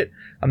don't need it.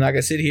 I'm not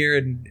going to sit here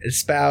and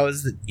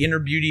espouse the inner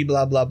beauty,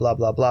 blah, blah, blah,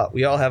 blah, blah.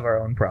 We all have our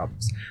own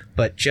problems.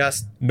 But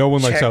just no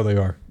one likes how they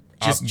are.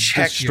 Just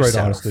check just straight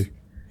yourself. Honesty.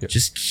 Yep.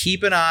 Just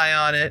keep an eye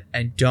on it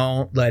and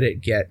don't let it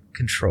get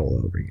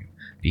control over you,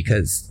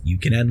 because you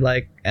can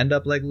end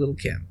up like Lil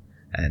Kim.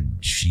 And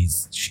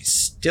she's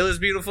still as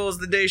beautiful as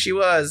the day she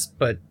was,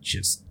 but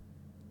just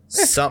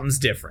something's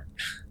different.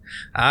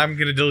 I'm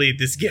gonna delete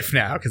this GIF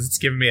now because it's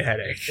giving me a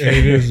headache.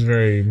 It is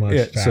very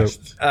much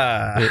fast.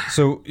 I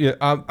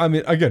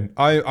mean, again,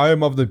 I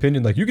am of the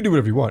opinion, like, you can do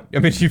whatever you want. I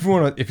mean, if you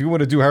want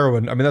to do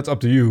heroin, I mean, that's up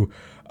to you.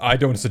 I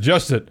don't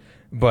suggest it,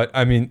 but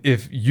I mean,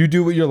 if you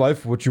do with your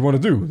life what you want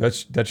to do,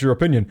 that's your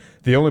opinion.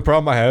 The only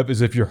problem I have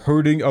is if you're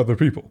hurting other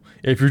people.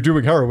 If you're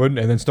doing heroin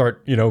and then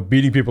start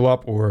beating people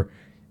up or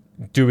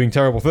doing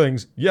terrible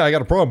things, yeah, I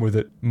got a problem with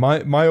it.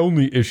 My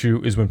only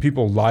issue is when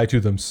people lie to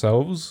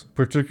themselves,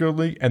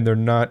 particularly, and they're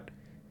not.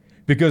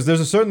 Because there's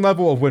a certain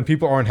level of when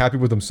people aren't happy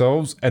with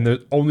themselves, and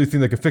the only thing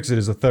that can fix it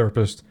is a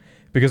therapist.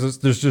 Because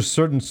there's just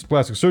certain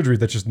plastic surgery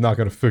that's just not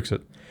going to fix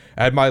it.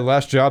 At my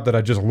last job that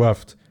I just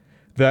left,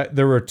 that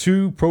there were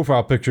 2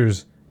 profile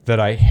pictures that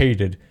I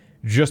hated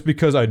just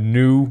because I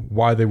knew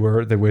why they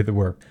were the way they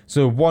were.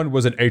 So one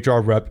was an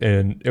HR rep,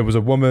 and it was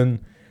a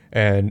woman,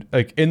 and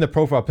like in the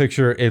profile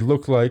picture, it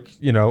looked like,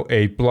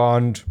 a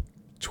blonde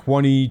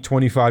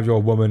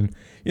 25-year-old woman.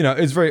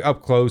 It's very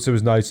up close. It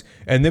was nice.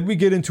 And then we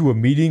get into a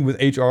meeting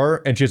with HR,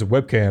 and she has a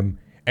webcam,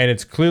 and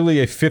it's clearly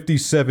a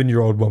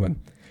 57-year-old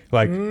woman.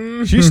 Like,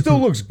 she still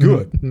looks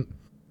good.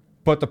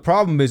 But the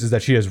problem is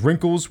that she has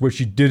wrinkles, which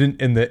she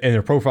didn't in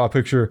her profile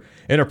picture.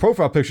 In her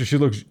profile picture,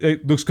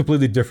 it looks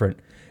completely different.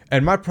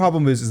 And my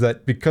problem is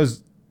that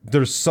because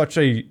there's such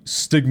a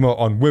stigma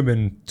on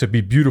women to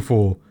be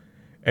beautiful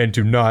and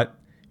to not,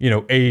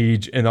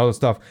 age and all that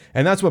stuff.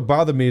 And that's what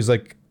bothered me, is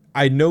like,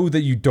 I know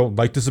that you don't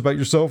like this about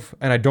yourself,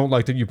 and I don't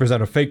like that you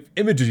present a fake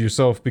image of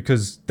yourself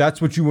because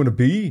that's what you want to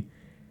be,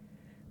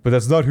 but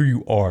that's not who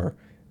you are.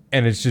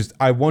 And it's just,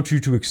 I want you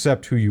to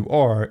accept who you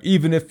are,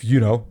 even if,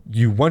 you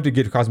want to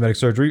get cosmetic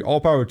surgery,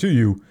 all power to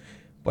you,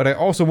 but I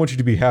also want you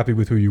to be happy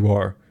with who you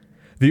are.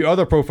 The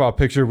other profile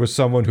picture was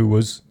someone who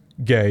was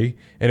gay,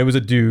 and it was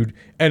a dude,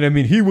 and I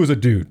mean, he was a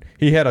dude.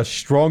 He had a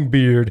strong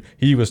beard,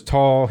 he was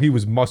tall, he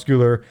was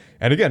muscular,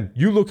 and again,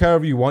 you look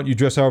however you want, you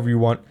dress however you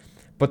want,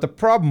 but the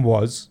problem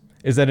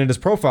is that in his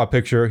profile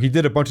picture, he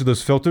did a bunch of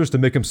those filters to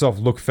make himself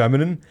look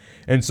feminine,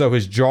 and so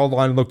his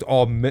jawline looked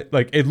all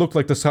it looked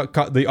like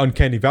the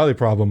uncanny valley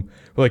problem,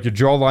 where like your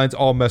jawline's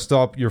all messed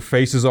up, your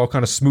face is all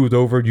kind of smoothed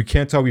over, you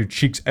can't tell where your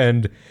cheeks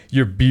end,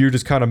 your beard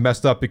is kind of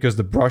messed up because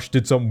the brush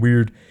did something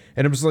weird,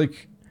 and it was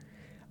like,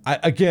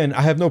 I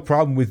have no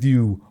problem with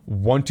you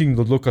wanting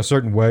to look a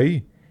certain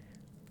way,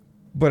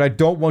 but I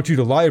don't want you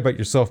to lie about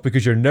yourself,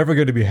 because you're never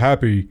going to be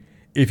happy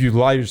if you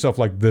lie to yourself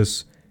like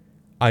this.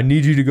 I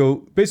need you to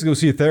go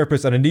see a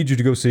therapist, and I need you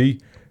to go see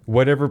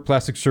whatever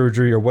plastic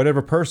surgery or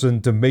whatever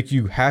person to make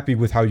you happy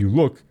with how you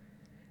look.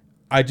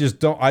 I just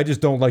don't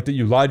like that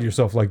you lie to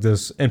yourself like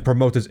this and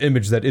promote this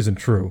image that isn't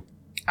true.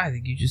 I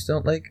think you just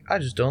don't like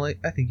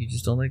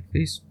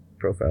face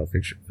profile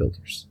picture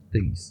filters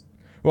thingies.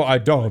 Well, I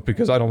don't,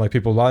 because I don't like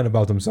people lying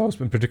about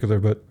themselves in particular,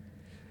 but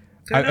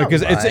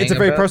because it's a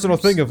very personal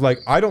thing of like,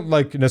 I don't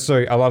like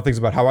necessarily a lot of things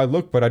about how I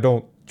look, but I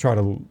don't try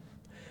to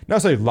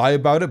not say lie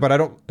about it, but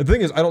the thing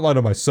is, I don't lie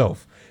to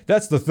myself.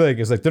 That's the thing,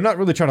 is like, they're not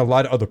really trying to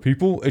lie to other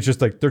people. It's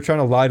just like, they're trying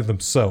to lie to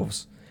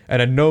themselves.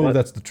 And I know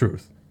that's the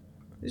truth.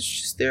 It's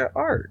just their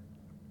art.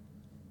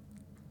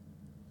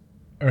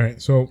 All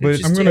right. So, but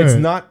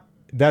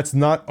that's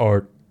not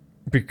art,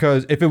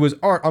 because if it was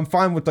art, I'm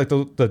fine with like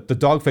the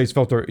dog face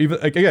filter. Even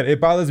like, again, it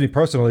bothers me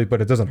personally,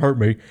 but it doesn't hurt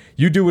me.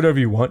 You do whatever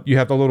you want. You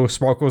have the little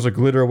sparkles or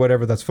glitter or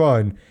whatever, that's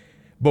fine.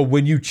 But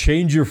when you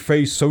change your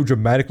face so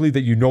dramatically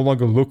that you no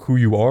longer look who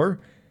you are,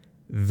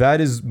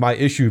 that is my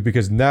issue,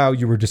 because now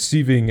you were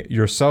deceiving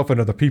yourself and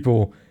other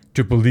people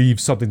to believe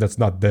something that's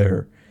not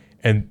there.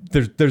 And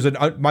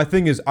my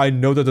thing is, I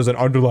know that there's an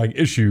underlying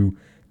issue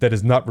that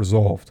is not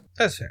resolved.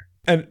 That's fair.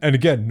 And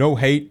again, no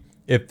hate.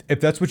 If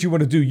that's what you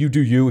want to do, you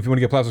do you. If you want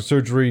to get plastic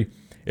surgery,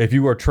 if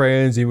you are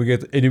trans and you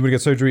want to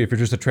get surgery, if you're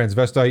just a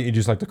transvestite and you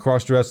just like to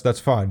cross dress, that's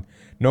fine.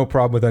 No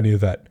problem with any of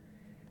that.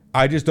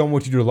 I just don't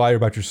want you to lie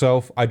about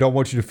yourself. I don't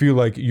want you to feel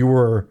like you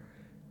are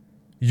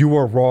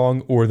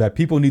wrong, or that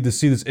people need to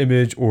see this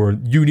image, or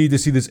you need to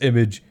see this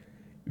image.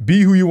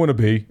 Be who you want to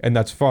be, and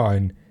that's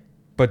fine.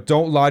 But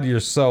don't lie to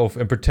yourself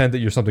and pretend that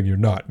you're something you're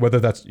not. Whether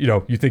that's,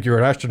 you think you're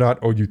an astronaut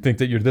or you think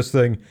that you're this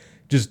thing,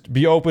 just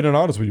be open and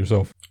honest with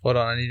yourself. Hold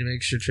on, I need to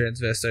make sure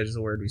transvestite is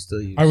a word we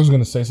still use. I was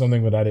going to say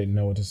something, but I didn't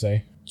know what to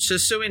say.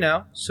 Just so we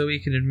know, so we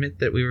can admit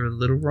that we were a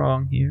little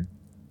wrong here.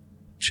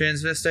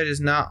 Transvestite is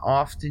not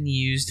often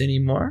used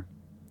anymore.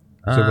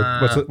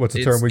 So what's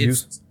the term we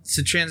use?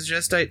 So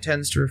transvestite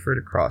tends to refer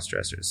to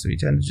cross-dressers, so we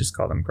tend to just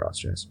call them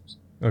cross-dressers.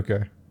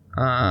 Okay.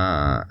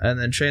 And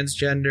then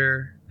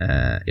transgender,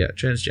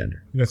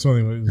 transgender. That's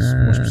something that's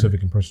more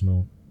specific and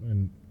personal.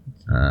 And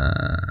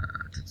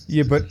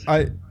yeah, but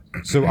I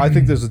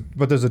think there's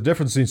a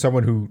difference between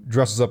someone who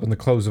dresses up in the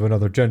clothes of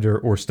another gender,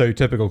 or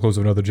stereotypical clothes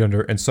of another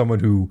gender, and someone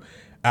who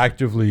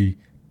actively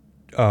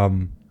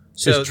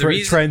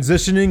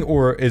transitioning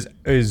or is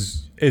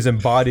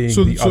embodying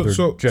the other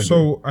gender.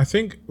 So I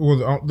think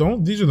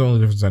these are the only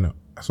differences I know.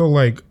 So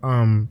like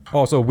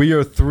also, we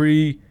are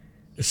 3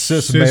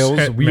 cis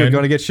males. We are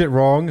going to get shit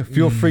wrong.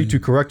 Feel free to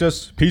correct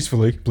us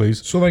peacefully,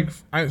 please. So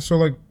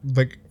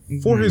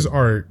for his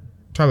art,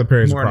 Tyler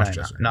Perry is a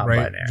cross-dresser, not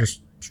right? binary.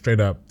 Just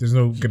straight up. There's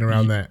no getting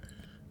around that.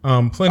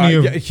 Plenty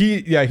of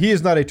he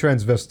is not a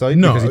transvestite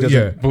because he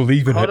doesn't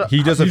believe in it.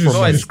 He does it for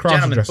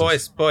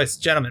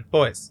gentlemen,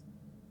 boys.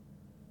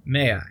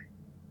 May I?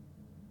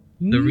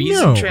 The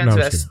reason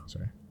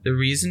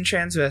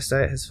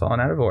transvestite has fallen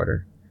out of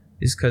order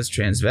is because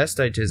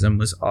transvestitism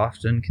was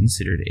often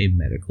considered a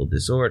medical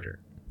disorder,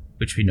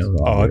 which we no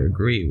longer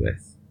agree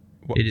with.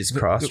 It is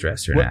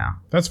cross-dresser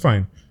now. That's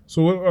fine.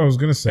 So what I was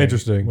gonna say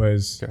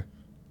was, okay.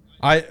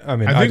 I just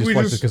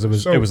liked it because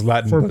it was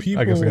Latin. For but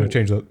people, I guess I gotta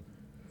change that.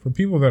 For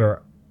people that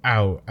are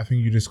out, I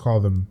think you just call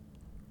them.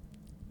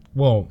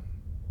 Well,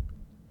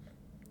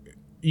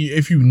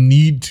 if you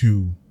need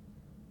to,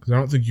 because I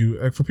don't think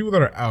for people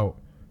that are out,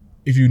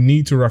 if you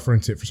need to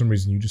reference it for some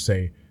reason, you just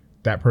say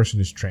that person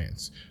is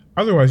trans.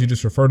 Otherwise, you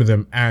just refer to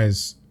them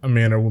as a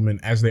man or woman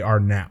as they are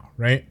now,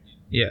 right?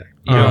 Yeah.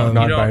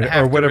 Non-binary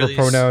or whatever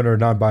pronoun or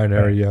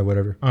non-binary, yeah,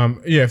 whatever.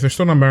 Yeah, if they're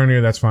still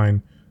non-binary, that's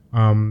fine.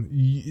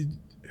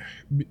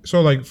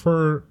 So like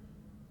for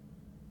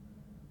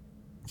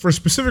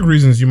specific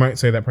reasons, you might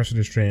say that person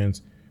is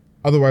trans.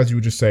 Otherwise, you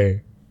would just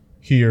say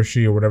he or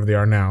she or whatever they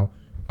are now.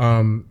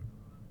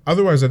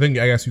 Otherwise, I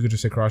guess you could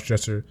just say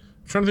cross-dresser.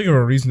 I'm trying to think of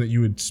a reason that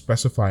you would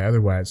specify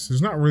otherwise.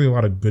 There's not really a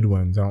lot of good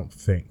ones, I don't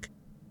think.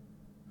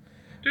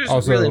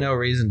 There's really no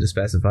reason to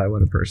specify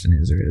what a person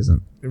is or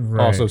isn't.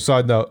 Right. Also,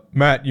 side note,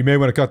 Matt, you may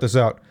want to cut this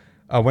out.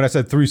 When I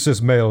said 3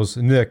 cis males,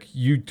 Nick,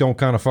 you don't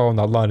kind of follow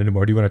that line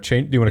anymore. Do you want to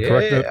change? Do you want to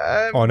correct it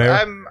on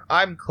air?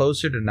 I'm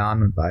closer to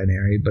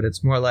non-binary, but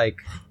it's more like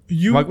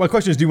my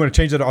question is, do you want to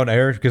change that on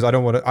air? Because I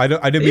don't want to. I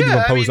didn't mean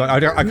to impose. I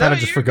kind of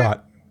just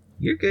forgot.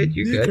 You're good.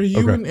 You're Nick, good.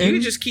 You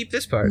can just keep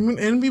this part. You an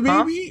envy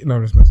baby? Huh? No,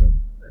 I'm just messing.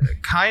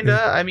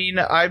 Kinda. I mean,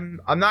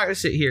 I'm not gonna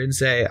sit here and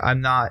say I'm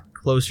not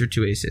closer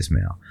to a cis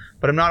male,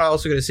 but I'm not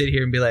also gonna sit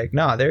here and be like,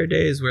 nah, there are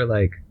days where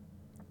like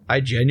I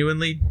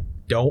genuinely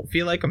don't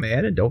feel like a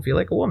man and don't feel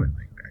like a woman.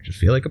 Like, I just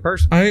feel like a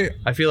person.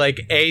 I feel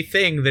like a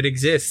thing that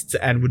exists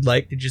and would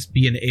like to just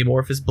be an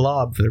amorphous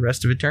blob for the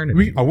rest of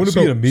eternity. I want to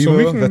be an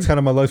amoeba. That's kind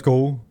of my life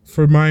goal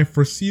for my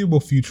foreseeable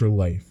future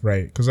life,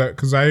 right?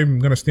 Because I'm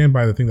gonna stand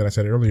by the thing that I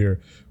said earlier.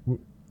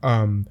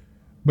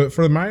 But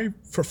for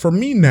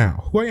me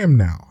now, who I am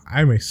now,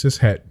 I'm a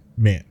cishet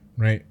man,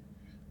 right?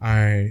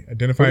 I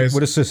identify as... What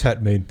does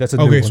cishet mean? That's a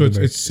new okay, one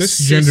so it's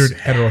cisgendered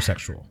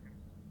heterosexual.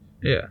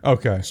 Yeah.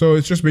 Okay. So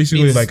it's just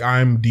basically like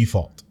I'm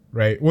default,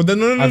 right? Well, then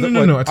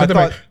no. I take that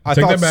back. I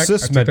thought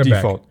cis meant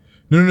default.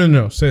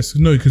 No. Cis.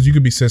 No, because you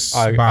could be cis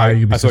bi,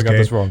 you could be cis I got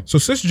this wrong. So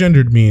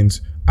cisgendered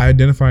means I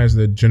identify as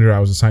the gender I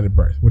was assigned at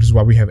birth, which is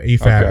why we have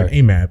AFAB and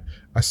AMAB,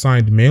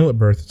 assigned male at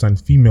birth, assigned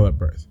female at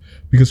birth.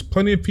 Because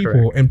plenty of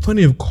people and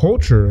plenty of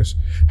cultures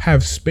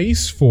have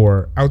space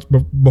for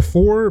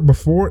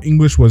before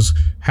English was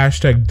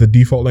hashtag the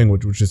default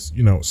language, which is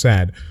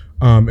sad,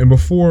 and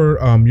before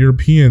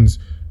Europeans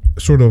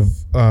sort of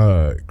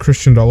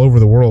Christianed all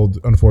over the world,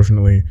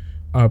 unfortunately,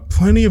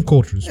 plenty of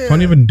cultures,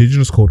 plenty of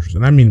indigenous cultures,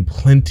 and I mean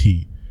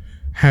plenty,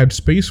 had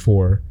space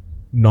for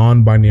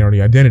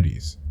non-binary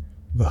identities.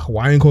 The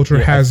Hawaiian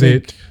culture has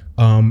it.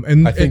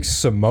 I think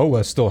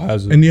Samoa still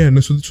has it.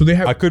 And so they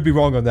have. I could be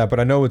wrong on that, but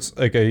I know it's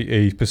like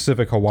a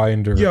Pacific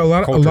Hawaiian. A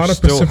lot of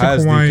still Pacific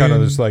has Hawaiian, the kind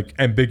of this like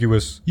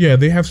ambiguous. Yeah,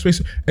 they have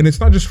space, and it's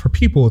not just for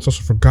people; it's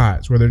also for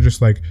guys, where they're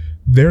just like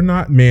they're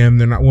not man,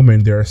 they're not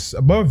woman, they're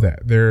above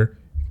that. They're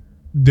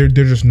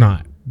just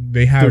not.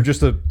 They have They're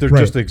just Right.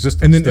 just the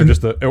existence. And then- they're and-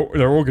 just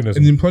their organism.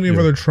 and then plenty of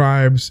Yeah. other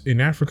tribes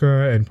in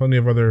Africa and plenty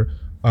of other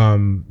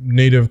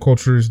native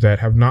cultures that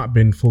have not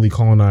been fully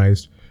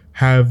colonized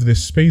have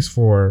this space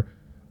for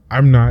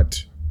I'm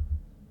not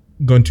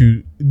going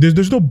to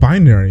there's no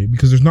binary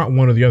because there's not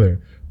one or the other.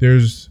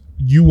 There's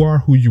you are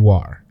who you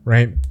are,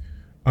 right?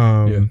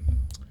 Yeah.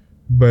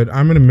 But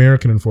I'm an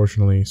American,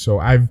 unfortunately, so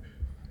I've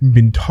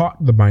been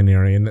taught the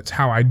binary, and that's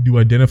how I do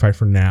identify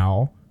for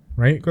now,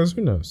 right? Because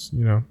who knows,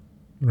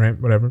 right?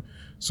 Whatever.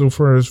 So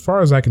for as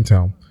far as I can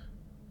tell,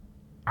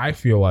 I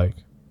feel like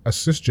a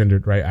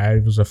cisgendered, right? I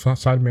was a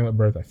side male at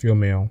birth. I feel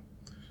male,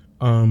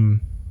 and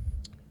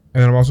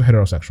then I'm also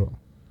heterosexual,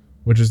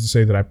 which is to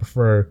say that I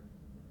prefer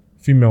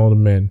female to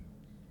men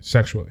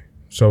sexually.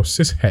 So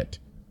cishet.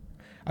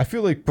 I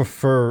feel like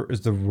prefer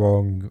is the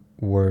wrong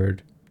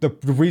word. The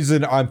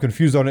reason I'm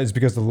confused on it is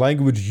because the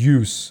language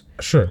use.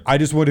 Sure. I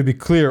just want to be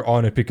clear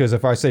on it because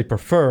if I say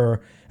prefer,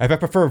 if I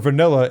prefer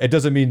vanilla, it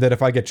doesn't mean that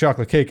if I get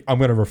chocolate cake, I'm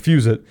going to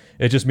refuse it.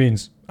 It just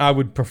means I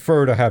would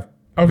prefer to have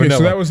Okay, vanilla.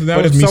 so that was but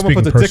me if someone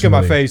speaking puts a dick in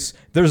my personally. face,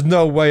 there's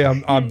no way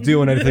I'm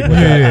doing anything with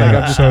Yeah, that. yeah,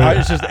 Like, yeah. I'm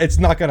just, So- it's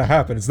not going to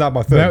happen. It's not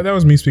my thing. That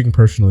was me speaking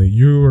personally.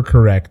 You were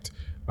correct.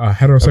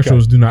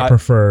 Heterosexuals Okay. do not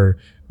prefer.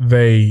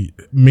 They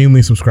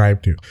mainly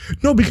subscribe to.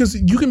 No, because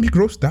you can be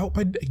grossed out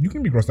by dick. You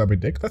can be grossed out by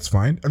dick. That's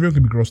fine. Everyone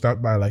can be grossed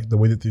out by like the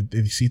way that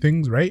they see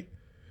things, right?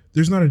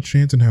 There's not a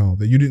chance in hell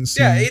that you didn't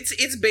see. Yeah,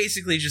 it's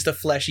basically just a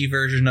fleshy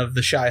version of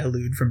the Shai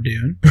Halud from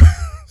Dune.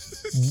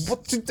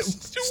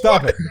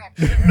 Stop it.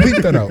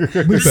 Bleep that out.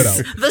 Bleep that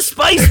out. The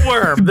spice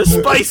worm, the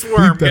spice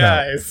worm, Bleep that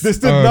out. guys. This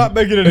did not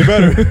make it any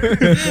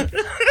better.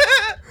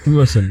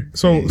 Listen.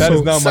 So That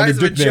is not my Size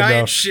of a nickname,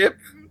 giant though. ship,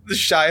 the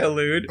Shai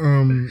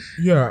Halud.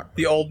 yeah.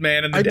 The old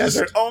man in the I just-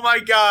 desert. Oh my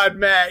god,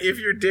 Matt, if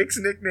your dick's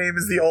nickname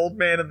is the old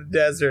man in the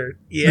desert.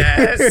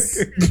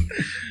 Yes.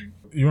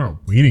 You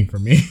aren't waiting for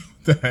me.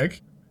 What the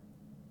heck?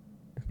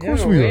 Of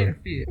course we are.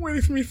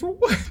 Waiting for me for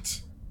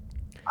what?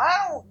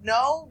 I don't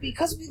know,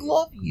 because we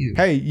love you.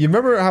 Hey, you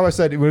remember how I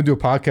said you want to do a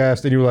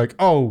podcast and you were like,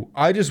 oh,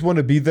 I just want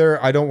to be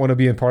there. I don't want to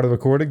be in part of the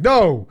recording.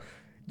 No,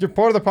 you're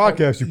part of the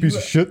podcast, you piece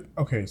of shit.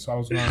 Okay, so I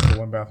was going for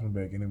one bathroom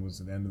break and it was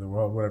the end of the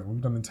world. Whatever.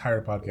 We've done an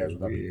entire podcast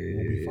without people.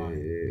 We'll be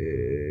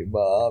fine.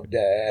 Mom,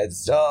 Dad,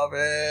 stop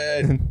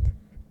it.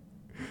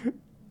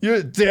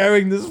 You're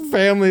tearing this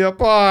family I'm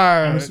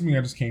apart. assuming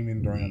I just came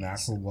in during a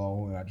natural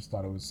lull and I just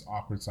thought it was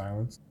awkward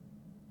silence.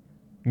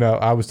 No,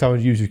 I was telling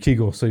you to use your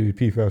Kegel so you'd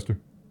pee faster.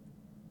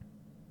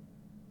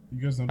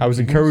 You guys don't. I was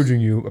do Kegels?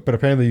 encouraging you, but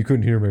apparently you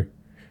couldn't hear me.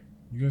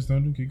 You guys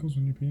don't do Kegels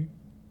when you pee?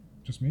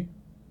 Just me?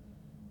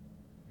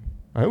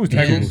 I always do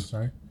Kegels. Kegels.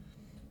 Sorry.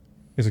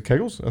 Is it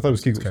Kegels? I thought it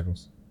was It's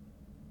Kegels.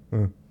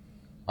 Kegels.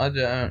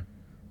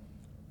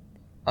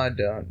 I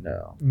don't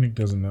know. Nick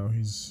doesn't know.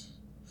 He's.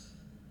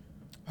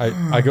 I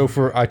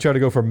try to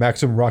go for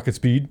maximum rocket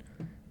speed,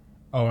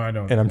 Oh, I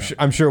don't. and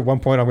I'm sure at one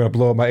point I'm gonna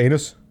blow up my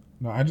anus.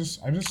 No, I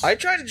I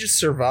try to just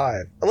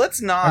survive.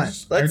 Let's not.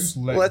 Let's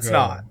let go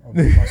not. of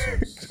the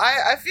muscles.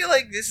 I feel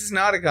like this is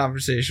not a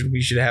conversation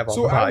we should have on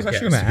So the I was podcast.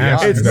 actually gonna to be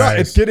ask honest. It's not. guys.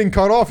 It's getting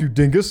cut off, you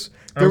dingus.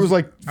 There was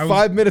like I was-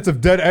 5 minutes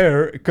of dead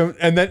air,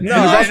 and then No,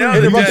 I know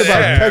the interrupted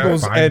dead by air.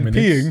 Kegels 5 and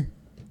minutes. peeing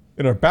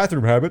in our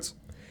bathroom habits.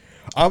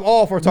 I'm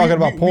all for talking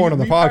about porn on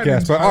the we've had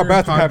podcast, but our entire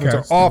bathroom habits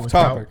are podcasts off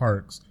without topic.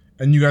 Parks,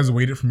 and you guys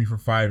waited for me for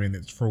 5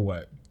 minutes for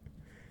what?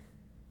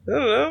 I don't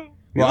know.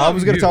 Well, I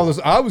was gonna tell this.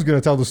 I was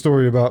gonna tell the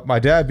story about my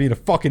dad being a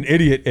fucking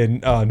idiot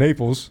in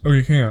Naples.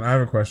 Okay, hang on. I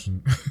have a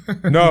question.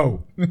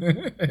 No,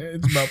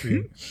 It's about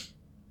you.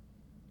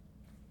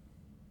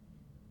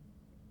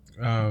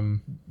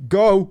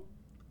 go.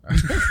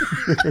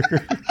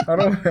 I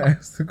don't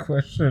ask the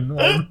question.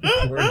 while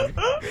I'm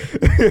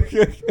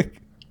recording.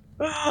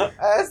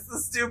 Ask the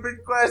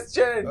stupid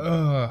question.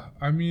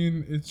 I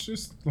mean, it's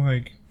just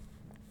like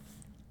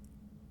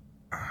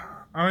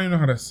I don't even know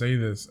how to say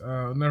this.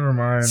 Never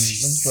mind. I'm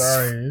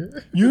sorry.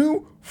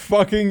 You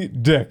fucking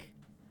dick.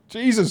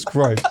 Jesus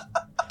Christ.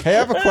 Hey, I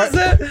have a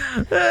question.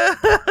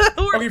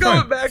 We're Okay,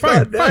 coming fine, back fine,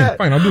 on that.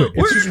 fine. I'll do it.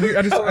 It's We're just weird.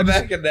 I coming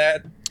just back on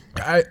that.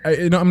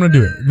 I'm gonna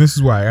do it. This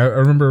is why I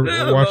remember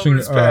The watching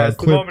moment is a past.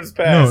 The clip. moment is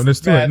past. No, let's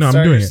do it. Matt, No, I'm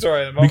start doing your it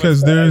story. The moment because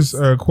is there's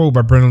past. a quote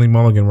by Brendan Lee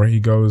Mulligan where he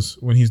goes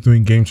when he's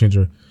doing Game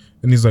Changer,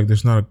 and he's like,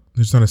 "There's not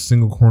a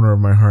single corner of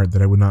my heart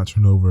that I would not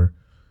turn over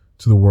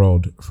to the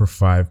world for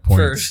 5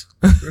 points."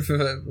 First.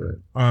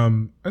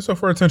 And so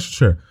for attention,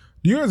 sure.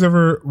 Do you guys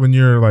ever, when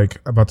you're like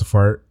about to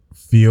fart,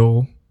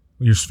 feel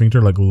your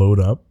sphincter like load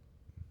up?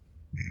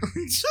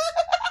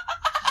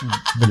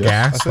 The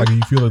gas, like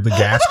you feel like the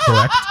gas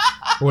collect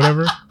or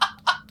whatever.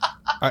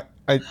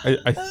 I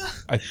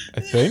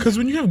think. Because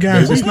when you have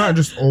gas, it's not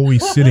just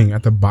always sitting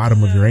at the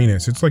bottom of your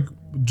anus. It's like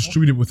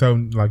distributed without,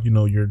 like, you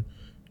know, your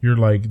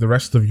like the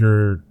rest of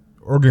your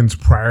organs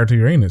prior to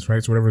your anus,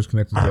 right? So whatever is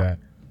connected to that.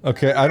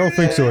 Okay, I don't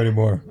think so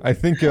anymore. I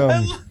think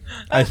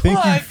I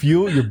think you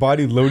feel your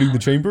body loading the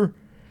chamber,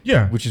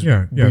 Yeah, which is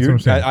yeah, weird. that's what I'm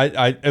saying.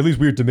 I at least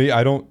weird to me.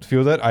 I don't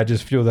feel that. I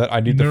just feel that I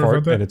need to Never fart,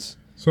 felt that? and it's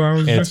So I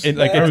was just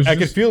I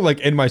could feel like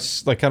in my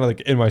kind of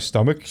like in my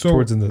stomach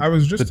towards in the. I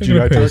was just the taking a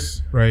GI tract.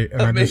 piss, right? And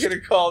I'm making a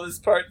call. This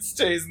part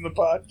stays in the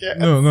podcast.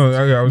 No,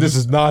 I was This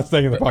just, is not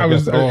staying in the I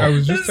was podcast. at all. I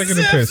was just This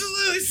taking is a piss.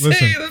 absolutely Listen.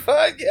 staying in the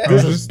podcast.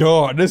 This was is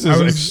gone. This I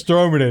is was-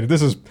 exterminated.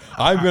 This is.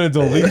 I'm gonna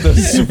delete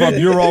this from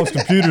your all's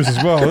computers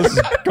as well. This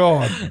is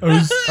gone.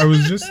 I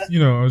was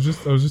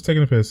just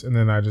taking a piss, and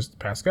then I just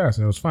passed gas,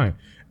 and it was fine.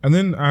 And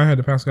then I had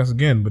to pass gas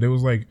again, but it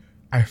was like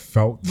I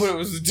felt. But it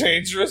was a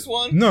dangerous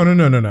one. No.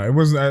 It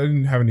wasn't. I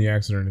didn't have any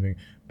accident or anything.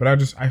 But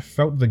I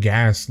felt the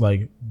gas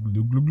like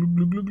glug, glug, glug,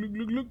 glug, glug, glug,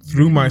 glug, glug,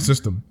 through my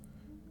system,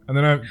 and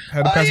then I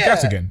had to pass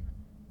gas again.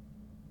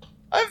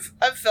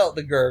 I've felt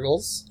the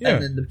gurgles. Yeah.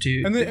 And then the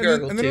two. And then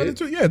another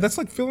two. Yeah, that's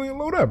like filling it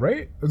load up,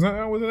 right? Is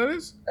that what that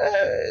is?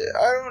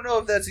 I don't know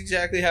if that's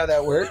exactly how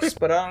that works,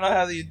 but I don't know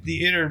how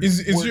the inner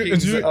Is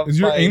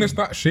your anus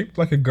not shaped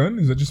like a gun?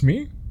 Is that just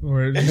me,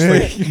 or is it just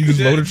like you just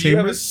load a Do you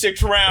have chamber? a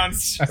 6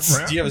 rounds?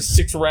 Do you have a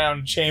 6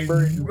 round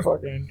chamber in your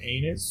fucking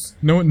anus?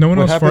 No one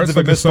else happens farts if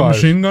like it a misfires?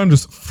 submachine gun.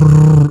 Just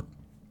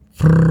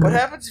What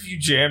happens if you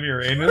jam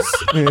your anus?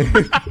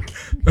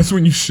 that's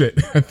when you shit.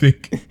 I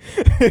think.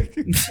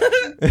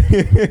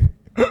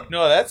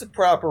 No, that's a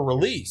proper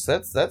release.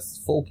 That's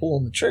full pull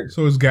on the trigger.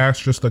 So is gas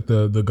just like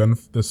the gun,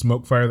 the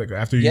smoke fire that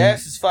after you?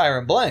 Gas is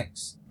firing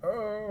blanks.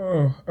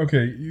 Oh,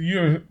 okay.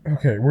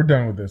 Okay. We're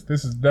done with this.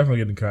 This is definitely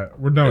getting cut.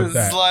 We're done with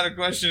This that. line of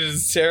question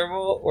is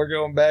terrible. We're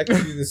going back to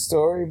the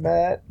story,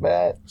 Matt.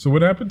 So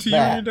what happened to you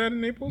and Matt. your dad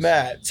in Naples?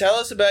 Matt, tell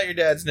us about your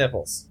dad's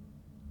nipples.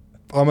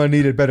 I'm gonna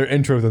need a better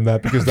intro than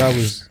that because that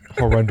was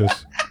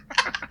horrendous.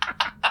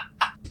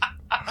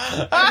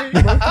 I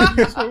hate both of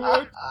you so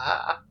much.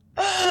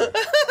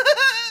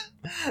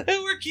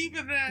 And we're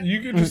keeping that. You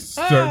can just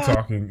start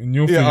talking, and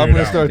you'll figure I'm it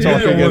gonna out. start You'll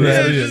talking know what again.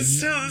 that Yeah, is.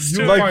 just tell the You'll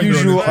story. Like find your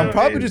usual, own I'm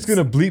probably just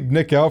gonna bleep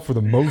Nick out for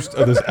the most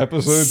of this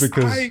episode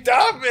because.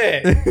 Stop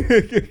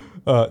it.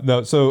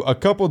 No, so a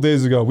couple of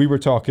days ago we were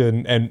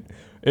talking, and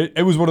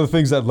it was one of the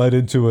things that led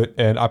into it.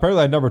 And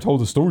apparently, I never told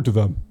the story to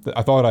them.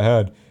 I thought I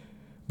had,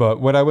 but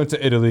when I went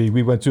to Italy,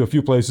 we went to a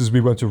few places.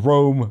 We went to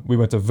Rome, we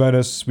went to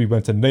Venice, we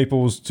went to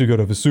Naples to go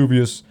to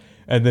Vesuvius,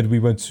 and then we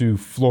went to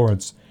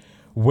Florence.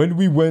 When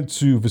we went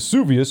to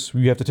Vesuvius,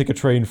 you have to take a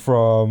train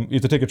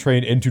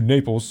into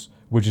Naples,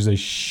 which is a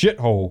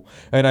shithole,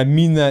 and I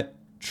mean that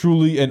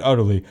truly and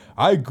utterly.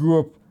 I grew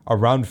up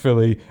around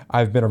Philly.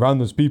 I've been around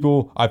those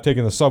people. I've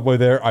taken the subway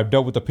there. I've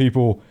dealt with the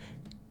people.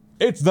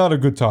 It's not a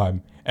good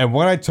time. And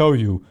when I tell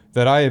you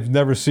that I have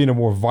never seen a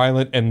more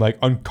violent and like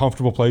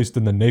uncomfortable place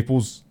than the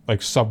Naples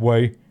like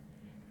subway,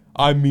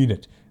 I mean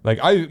it. Like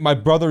my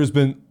brother has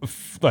been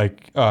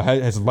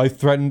has life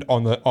threatened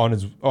on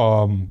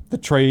the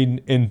train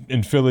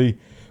in Philly.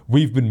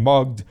 We've been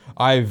mugged.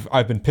 I've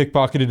been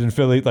pickpocketed in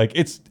Philly. Like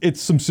it's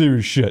some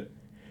serious shit.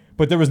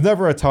 But there was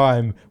never a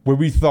time where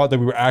we thought that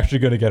we were actually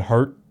going to get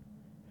hurt.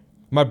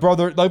 My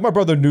brother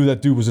knew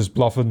that dude was just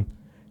bluffing.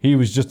 He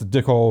was just a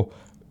dickhole.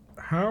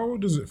 How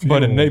does it feel?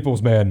 But in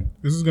Naples, man,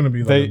 This is going to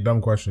be like a dumb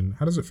question.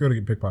 How does it feel to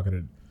get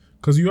pickpocketed?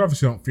 Because you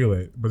obviously don't feel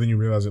it, but then you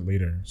realize it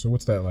later. So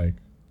what's that like?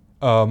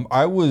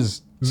 I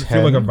was Does it 10.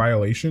 feel like a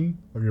violation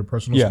of your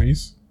personal Yeah.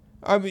 space?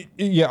 I mean,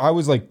 yeah, I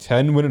was like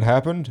 10 when it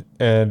happened,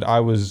 and I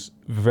was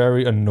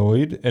very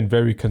annoyed and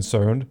very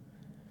concerned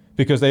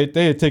because they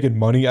had taken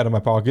money out of my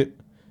pocket,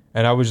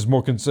 and I was just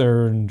more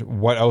concerned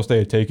what else they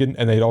had taken,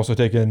 and they'd also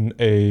taken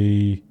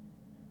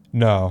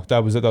no, that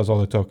was it. That was all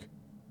they took.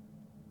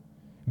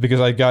 Because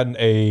I'd gotten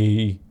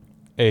a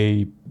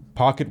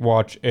pocket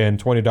watch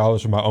and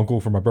 $20 from my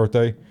uncle for my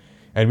birthday,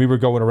 and we were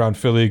going around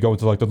Philly, going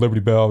to like the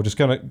Liberty Bell, just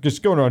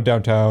going around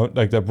downtown,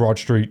 like the Broad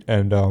Street,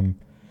 and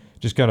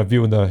just kind of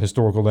viewing the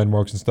historical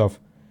landmarks and stuff.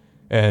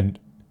 And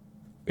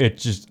it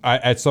just,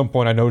 at some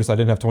point I noticed I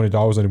didn't have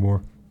 $20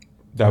 anymore.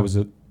 That was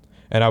it.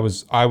 And I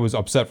was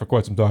upset for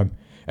quite some time.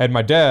 And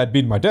my dad,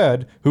 being my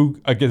dad, who,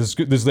 I guess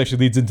this actually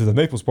leads into the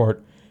Naples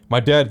part, my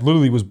dad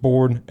literally was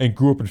born and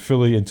grew up in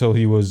Philly until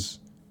he was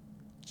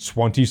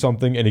 20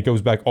 something, and he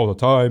goes back all the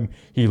time.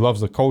 He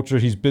loves the culture.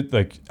 He's bit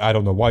like, I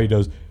don't know why he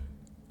does.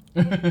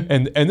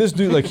 and this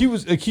dude, like, he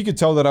was like, he could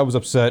tell that I was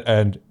upset,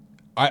 and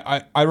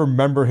I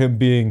remember him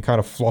being kind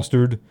of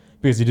flustered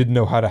because he didn't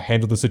know how to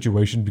handle the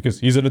situation because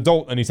he's an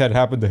adult and he's had it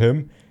happen to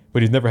him,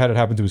 but he's never had it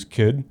happen to his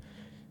kid.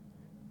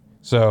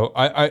 So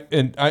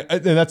and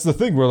that's the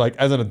thing where, like,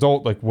 as an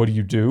adult, like, what do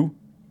you do?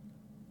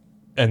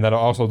 And that'll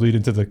also lead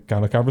into the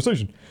kind of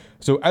conversation.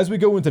 So as we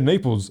go into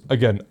Naples,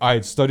 again, I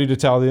had studied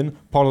Italian,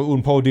 parlo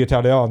un po' di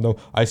italiano.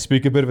 I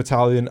speak a bit of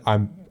Italian. I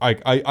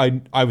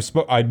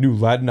knew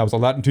Latin. I was a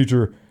Latin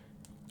teacher.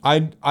 I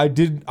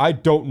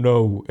don't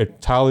know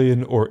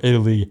Italian or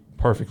Italy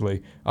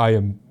perfectly. I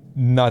am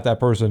not that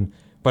person,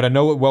 but I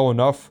know it well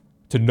enough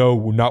to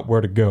know not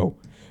where to go.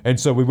 And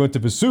so we went to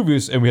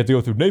Vesuvius and we had to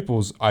go through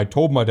Naples. I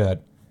told my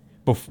dad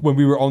when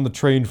we were on the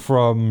train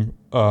from,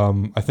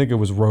 I think it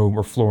was Rome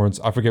or Florence.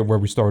 I forget where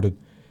we started.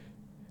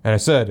 And I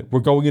said, we're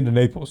going into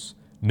Naples.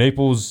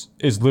 Naples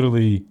is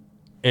literally,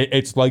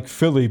 it's like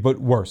Philly, but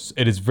worse.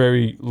 It's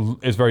very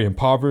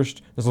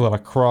impoverished. There's a lot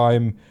of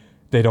crime.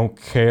 They don't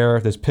care.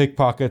 There's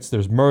pickpockets.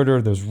 There's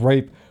murder. There's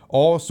rape.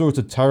 all sorts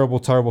of terrible,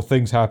 terrible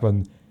things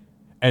happen.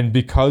 And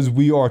because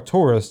we are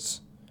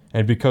tourists,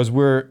 and because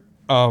we are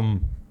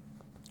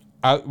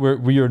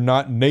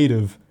not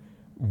native,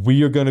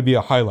 we are going to be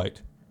a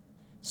highlight.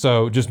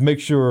 So just make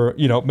sure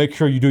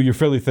you do your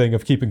Philly thing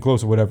of keeping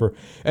close or whatever.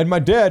 And my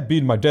dad,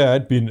 being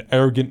an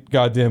arrogant,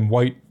 goddamn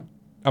white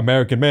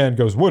American man,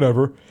 goes,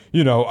 whatever.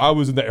 I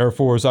was in the Air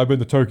Force. I've been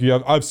to Turkey.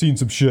 I've seen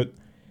some shit.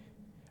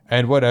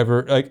 And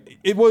whatever. Like,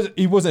 he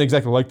wasn't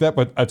exactly like that,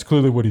 but that's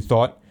clearly what he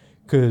thought.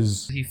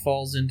 Because he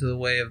falls into the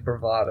way of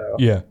bravado.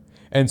 Yeah.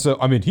 And so,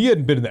 I mean, he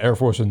hadn't been in the Air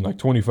Force in like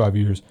 25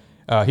 years.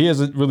 He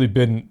hasn't really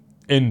been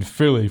in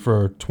Philly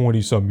for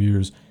 20-some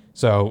years.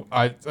 So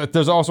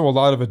there's also a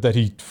lot of it that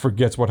he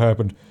forgets what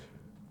happened.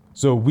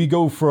 So we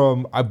go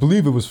from, I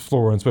believe it was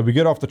Florence, but we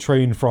get off the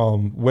train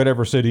from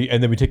whatever city,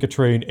 and then we take a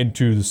train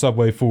into the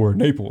subway for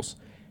Naples.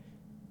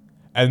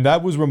 And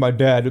that was where my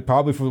dad,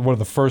 probably for one of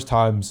the first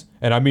times,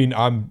 and I mean,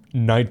 I'm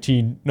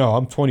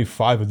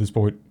 25 at this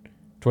point.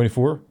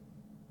 24?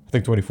 I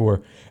think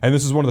 24. And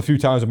this is one of the few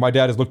times when my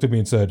dad has looked at me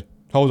and said,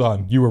 hold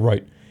on, you were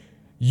right.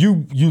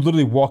 You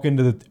literally walk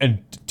into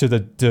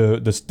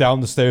down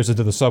the stairs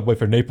into the subway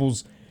for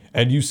Naples,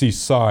 and you see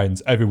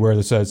signs everywhere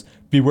that says,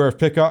 beware of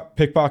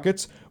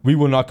pickpockets, we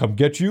will not come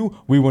get you,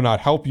 we will not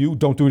help you,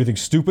 don't do anything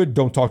stupid,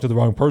 don't talk to the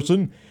wrong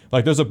person.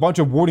 Like, there's a bunch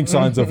of warning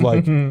signs of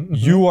like,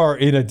 you are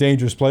in a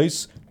dangerous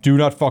place, do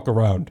not fuck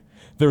around.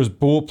 There's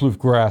bulletproof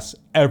grass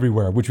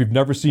everywhere, which we've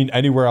never seen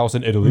anywhere else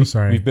in Italy. I'm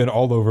sorry. We've been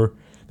all over.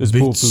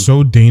 It's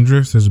so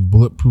dangerous, there's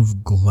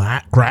bulletproof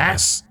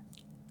grass?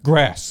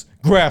 Grass,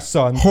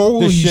 son.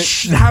 Holy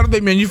shit, how did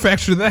they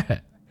manufacture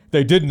that?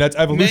 They didn't. That's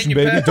evolution,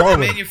 baby. Darwin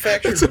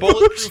manufactured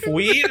bulletproof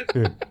weed.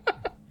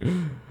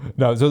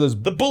 No, so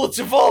the bullets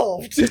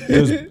evolved.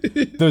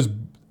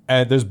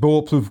 There's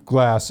bulletproof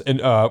glass and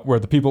where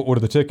the people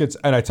order the tickets,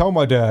 and I tell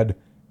my dad,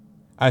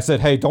 I said,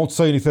 hey, don't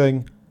say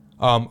anything.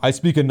 I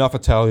speak enough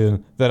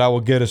Italian that I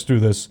will get us through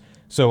this.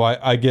 So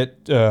I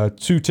get 2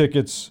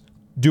 tickets,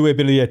 due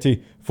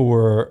biglietti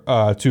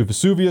to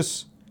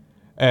Vesuvius,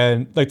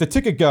 and like the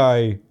ticket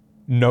guy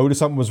noticed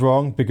something was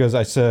wrong because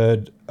I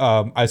said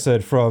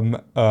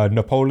from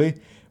Napoli,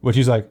 which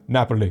he's like,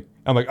 Napoli.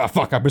 I'm like, oh,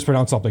 fuck, I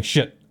mispronounced something.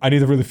 Shit, I need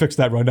to really fix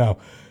that right now.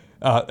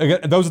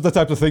 Again, those are the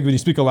types of things when you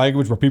speak a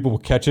language where people will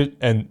catch it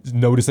and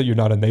notice that you're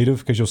not a native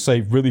because you'll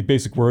say really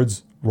basic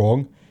words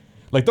wrong.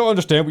 Like, they'll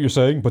understand what you're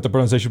saying, but the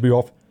pronunciation will be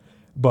off.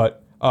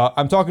 But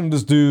I'm talking to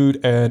this dude,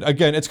 and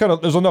again, it's kind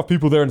of, there's enough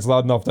people there and it's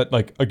loud enough that,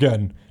 like,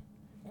 again,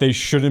 they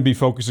shouldn't be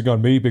focusing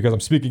on me because I'm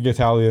speaking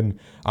Italian,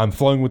 I'm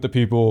flowing with the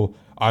people,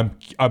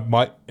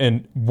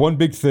 and one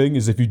big thing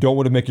is if you don't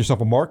want to make yourself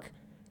a mark,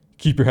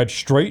 keep your head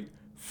straight,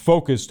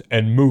 focused,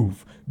 and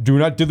move. Do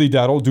not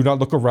dilly-daddle, do not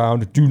look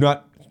around, do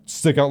not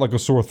stick out like a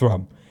sore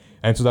thumb.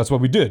 And so that's what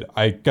we did.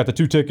 I got the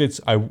 2 tickets,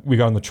 we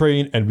got on the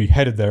train, and we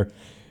headed there.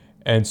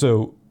 And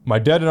so my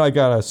dad and I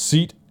got a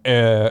seat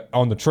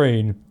on the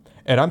train,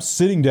 and I'm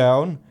sitting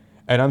down,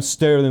 and I'm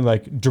staring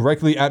like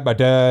directly at my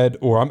dad,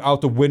 or I'm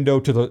out the window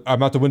to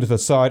the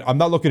side. I'm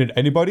not looking at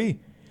anybody,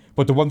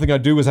 but the one thing I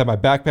do is have my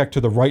backpack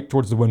to the right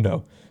towards the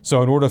window.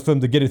 So in order for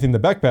them to get anything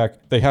in the backpack,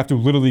 they have to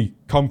literally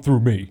come through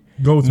me.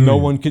 Go through. No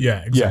one can.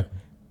 Yeah, exactly.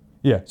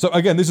 Yeah. So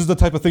again, this is the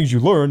type of things you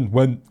learn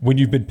when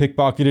you've been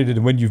pickpocketed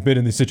and when you've been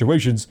in these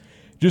situations.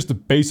 Just the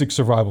basic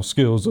survival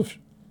skills of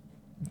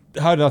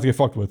how not to get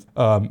fucked with.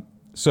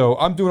 So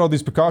I'm doing all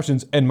these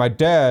precautions, and my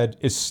dad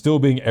is still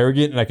being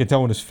arrogant, and I can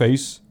tell in his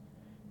face.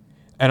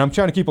 And I'm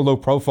trying to keep a low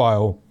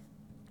profile.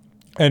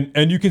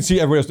 And you can see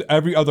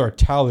every other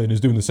Italian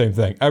is doing the same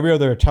thing. Every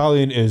other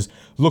Italian is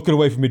looking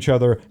away from each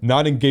other,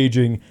 not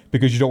engaging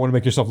because you don't want to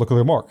make yourself look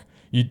like a mark.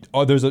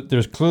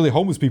 There's clearly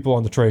homeless people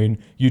on the train.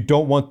 You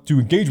don't want to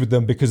engage with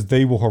them because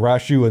they will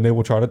harass you and they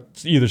will try to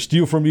either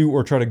steal from you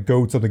or try to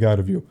goad something out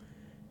of you.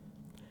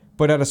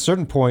 But at a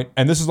certain point,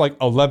 and this is like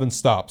 11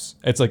 stops.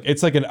 It's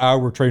like an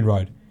hour train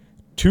ride.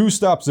 2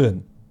 stops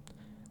in,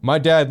 my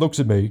dad looks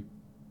at me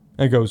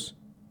and goes,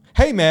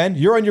 "Hey man,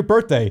 you're on your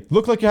birthday.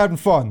 Look like you're having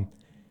fun."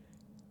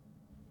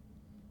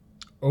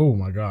 Oh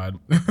my God.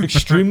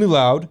 Extremely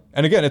loud.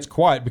 And again, it's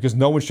quiet because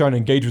no one's trying to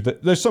engage with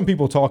it. There's some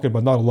people talking,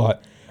 but not a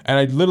lot. And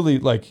I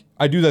literally,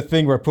 I do that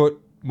thing where I put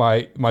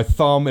my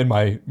thumb and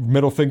my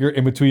middle finger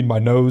in between my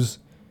nose.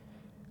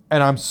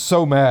 And I'm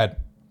so mad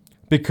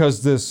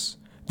because this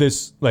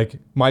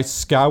my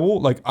scowl,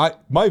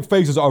 my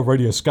face is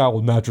already a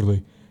scowl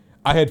naturally.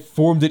 I had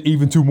formed it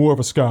even to more of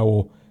a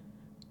scowl.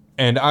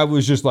 And I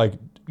was just like,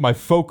 my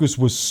focus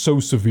was so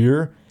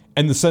severe.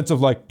 In the sense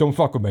of don't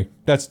fuck with me.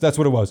 That's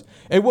what it was.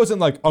 It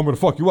wasn't like, I'm going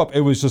to fuck you up. It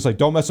was just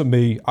don't mess with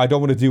me. I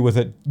don't want to deal with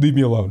it. Leave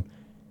me alone.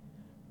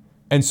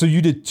 And so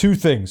you did 2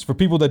 things. For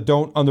people that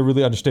don't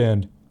really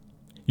understand,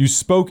 you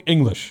spoke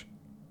English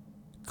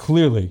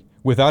clearly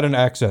without an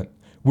accent,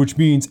 which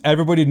means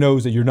everybody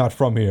knows that you're not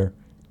from here.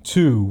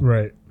 2,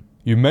 right.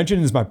 You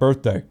mentioned it's my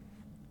birthday.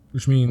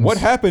 Which means... What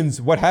happens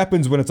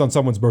when it's on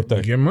someone's birthday?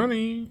 You get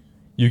money.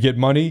 You get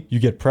money, you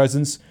get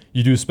presents,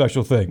 you do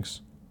special things.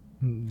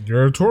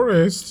 You're a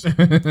tourist.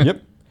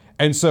 Yep.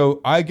 And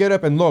so I get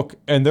up and look,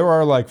 and there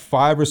are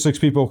 5 or 6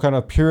 people kind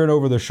of peering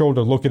over their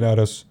shoulder looking at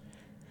us.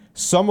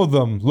 Some of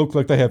them look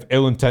like they have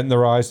ill intent in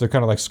their eyes. They're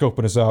kind of like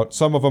scoping us out.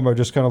 Some of them are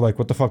just kind of like,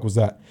 what the fuck was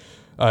that?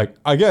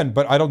 Again,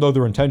 but I don't know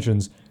their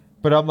intentions.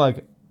 But I'm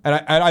like, and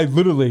I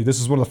literally, this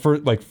is one of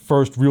the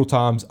first real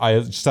times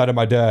I sat at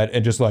my dad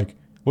and just like,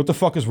 what the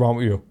fuck is wrong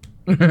with you?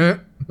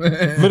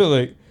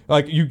 Literally,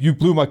 like you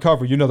blew my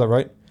cover. You know that,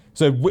 right?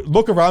 So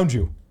look around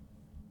you.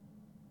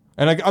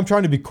 And I'm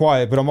trying to be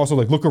quiet, but I'm also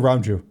like, look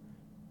around you.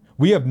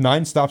 We have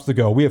 9 stops to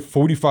go. We have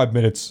 45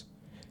 minutes.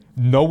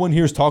 No one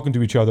here is talking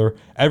to each other.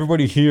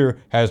 Everybody here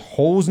has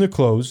holes in their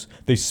clothes.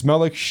 They smell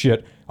like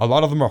shit. A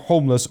lot of them are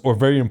homeless or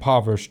very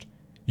impoverished.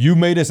 You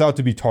made us out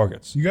to be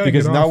targets.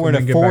 Because now we're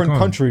in a foreign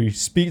country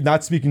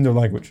not speaking their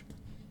language.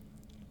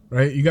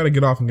 Right? You got to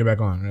get off and get back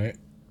on, right?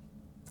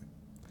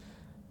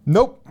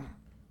 Nope.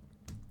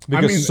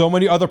 Because so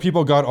many other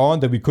people got on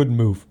that we couldn't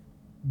move.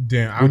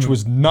 Which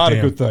was not a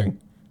good thing.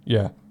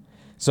 Yeah.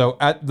 So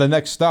at the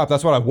next stop,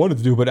 that's what I wanted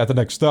to do, but at the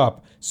next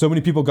stop, so many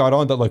people got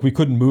on that like we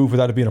couldn't move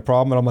without it being a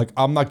problem. And I'm like,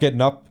 I'm not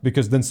getting up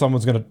because then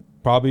someone's going to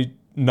probably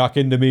knock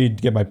into me to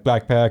get my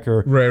backpack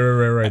or...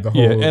 Right. The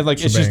whole and like,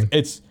 shebang.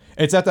 it's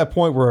at that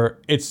point where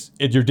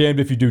you're damned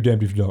if you do,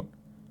 damned if you don't.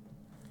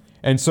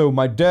 And so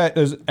my dad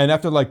is, and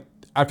after like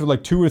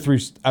 2 or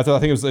 3, after I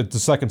think it was the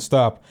second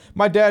stop,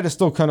 my dad is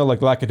still kind of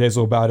like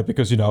lackadaisical about it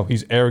because, you know,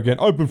 he's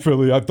arrogant. I've been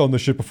Philly. I've done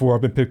this shit before.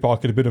 I've been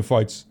pickpocketed, been in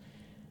fights.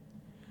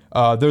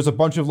 There's a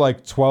bunch of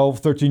like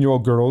 12,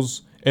 13-year-old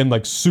girls in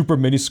like super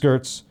mini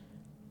skirts,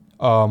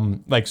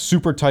 like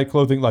super tight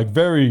clothing, like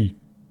very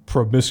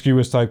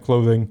promiscuous type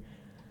clothing,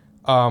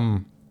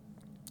 kind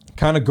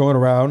of going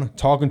around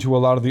talking to a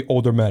lot of the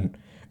older men.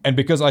 And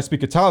because I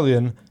speak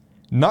Italian,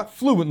 not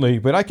fluently,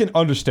 but I can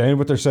understand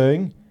what they're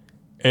saying,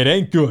 it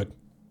ain't good.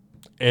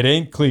 It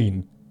ain't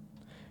clean.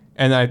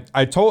 And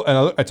I told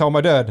my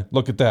dad,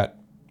 look at that.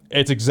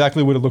 It's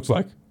exactly what it looks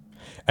like.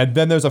 And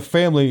then there's a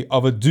family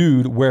of a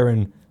dude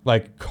wearing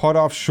like cut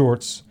off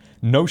shorts,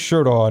 no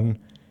shirt on.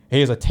 He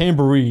has a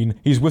tambourine.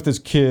 He's with his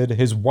kid.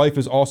 His wife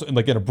is also in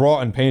a bra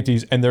and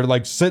panties, and they're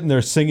like sitting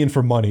there singing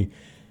for money.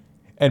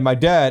 And my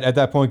dad at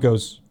that point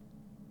goes,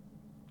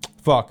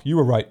 fuck, you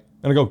were right.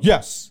 And I go,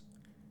 yes,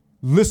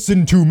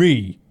 listen to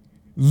me.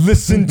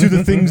 Listen to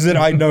the things that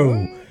I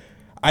know.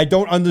 I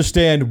don't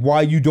understand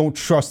why you don't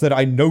trust that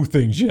I know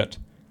things yet.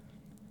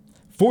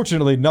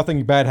 Fortunately,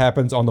 nothing bad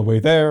happens on the way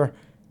there.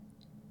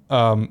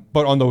 But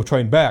on the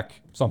train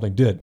back, something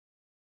did.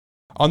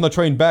 On the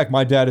train back,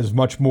 my dad is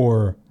much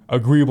more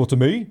agreeable to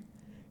me.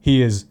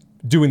 He is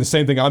doing the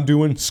same thing I'm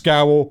doing,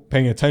 scowl,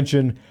 paying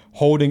attention,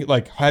 holding,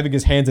 like having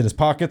his hands in his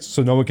pockets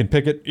so no one can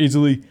pick it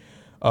easily.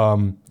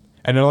 And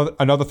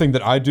another thing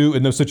that I do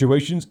in those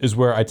situations is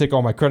where I take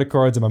all my credit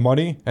cards and my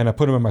money and I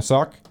put them in my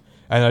sock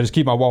and I just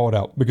keep my wallet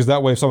out because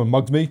that way if someone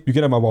mugs me, you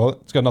get in my wallet,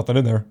 it's got nothing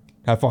in there.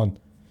 Have fun.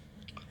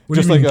 What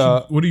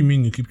do you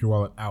mean you keep your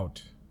wallet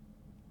out?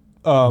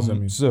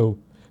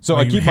 So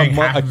I keep my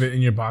half of it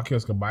in your pocket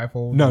like a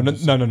bifold. No.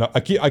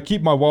 I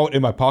keep my wallet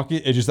in my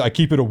pocket. It's just I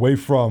keep it away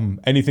from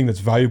anything that's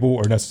valuable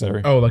or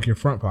necessary. Oh, like your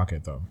front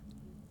pocket though.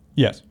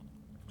 Yes.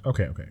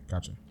 Okay,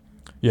 gotcha.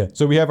 Yeah.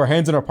 So we have our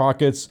hands in our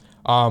pockets.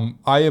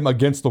 I am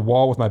against the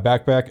wall with my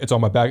backpack. It's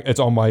on my back. It's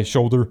on my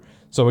shoulder.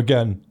 So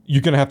again,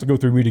 you're gonna have to go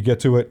through me to get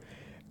to it.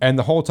 And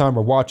the whole time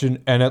we're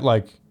watching, and at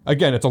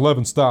it's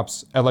 11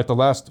 stops. At like the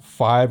last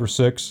 5 or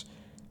 6,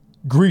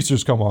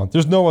 greasers come on.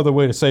 There's no other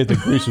way to say it than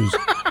greasers.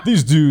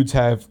 These dudes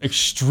have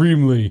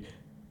extremely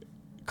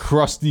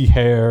crusty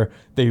hair.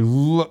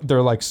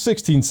 They're like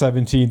 16,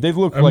 17. They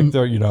look like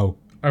they're,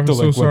 I'm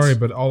so sorry,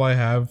 but all I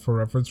have for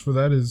reference for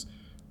that is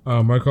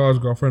my college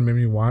girlfriend made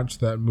me watch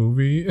that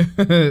movie.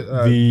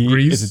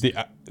 Grease. Is it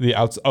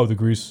the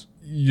Grease?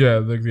 Yeah,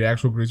 like the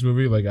actual Grease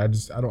movie. Like I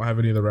don't have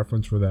any other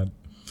reference for that.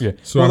 Yeah.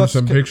 So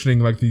I'm picturing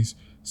like these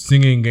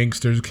singing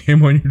gangsters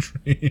came on your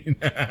train.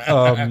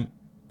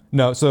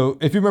 No, so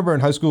if you remember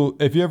in high school,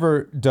 if you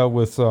ever dealt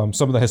with some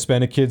of the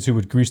Hispanic kids who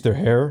would grease their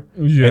hair,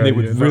 and they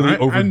would really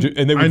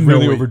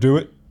overdo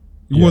it.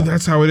 Yeah. Well,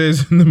 that's how it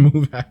is in the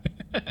movie.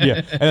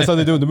 Yeah, and that's how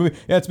they do it in the movie.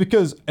 Yeah, it's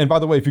because, and by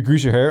the way, if you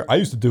grease your hair, I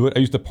used to do it.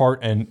 I used to part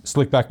and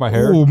slick back my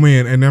hair. Oh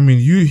man, and I mean,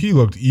 he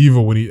looked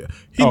evil when he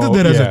did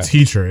that as a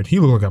teacher, and he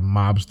looked like a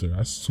mobster.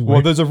 I swear.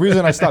 Well, there's a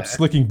reason I stopped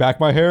slicking back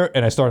my hair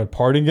and I started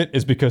parting it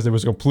is because it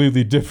was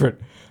completely different.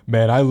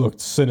 Man, I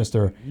looked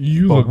sinister.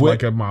 You look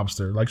like a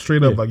mobster, like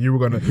straight up, like you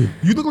look like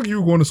you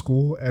were going to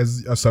school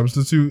as a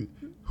substitute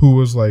who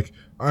was like,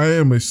 I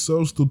am a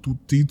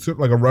substitute teacher,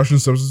 like a Russian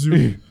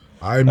substitute.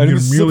 I'm here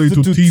merely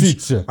to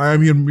teach. I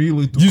am here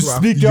merely to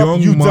craft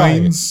young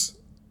minds.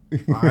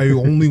 I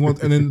only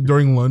want. And then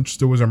during lunch,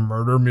 there was a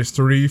murder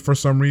mystery for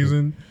some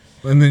reason,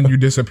 and then you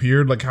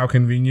disappeared. Like how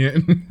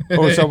convenient.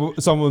 Or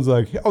someone's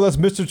like, "Oh, that's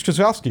Mr.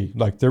 Tchaikovsky."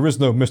 Like there is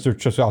no Mr.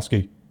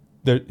 Tchaikovsky.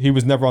 He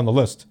was never on the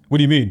list. What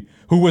do you mean?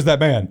 Who was that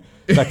man?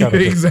 That kind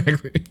of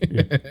exactly.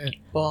 Yeah.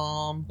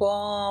 Bum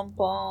bum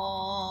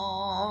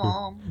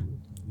bum.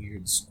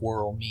 Weird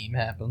squirrel meme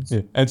happens.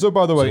 Yeah. And so,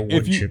 by the way,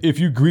 if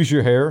you grease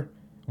your hair.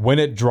 When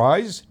it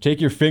dries,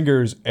 take your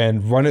fingers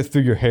and run it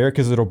through your hair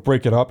because it'll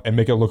break it up and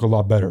make it look a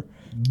lot better.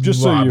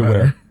 Just so you're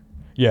aware.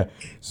 Yeah.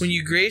 When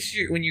you grease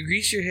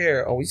your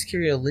hair, always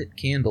carry a lit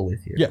candle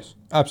with you. Yes,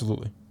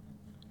 absolutely.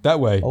 That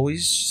way,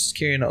 Always just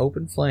carry an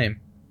open flame.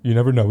 you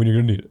never know when you're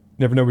gonna need it.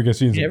 Never know when you're gonna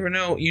see anything.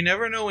 You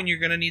never know when you're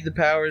gonna need the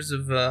powers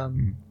of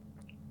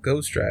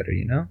Ghost Rider.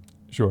 You know.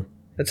 Sure.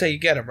 That's how you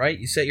get them, right?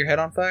 You set your head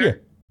on fire. Yeah.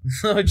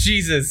 Oh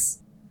Jesus.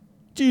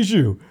 Jeez,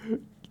 you.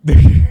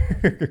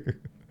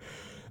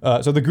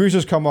 So the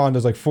greasers come on.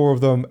 There's like 4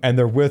 of them, and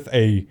they're with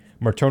a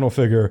maternal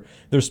figure.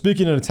 They're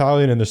speaking in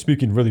Italian, and they're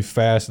speaking really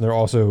fast, and they're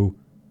also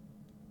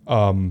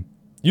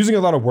using a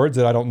lot of words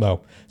that I don't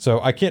know. So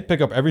I can't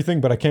pick up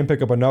everything, but I can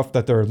pick up enough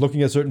that they're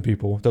looking at certain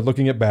people. They're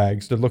looking at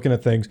bags. They're looking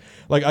at things.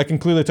 Like, I can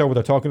clearly tell what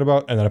they're talking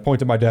about, and then I point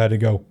to my dad and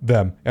go,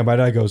 them. And my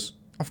dad goes,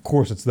 of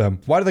course it's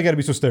them. Why do they gotta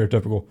be so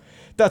stereotypical?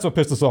 That's what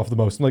pissed us off the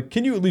most. I'm like,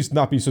 can you at least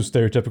not be so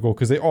stereotypical?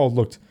 Because they all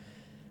looked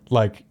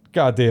like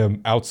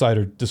goddamn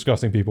outsider,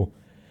 disgusting people.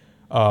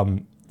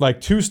 Like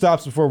 2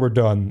 stops before we're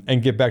done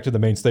and get back to the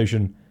main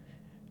station,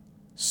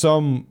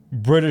 some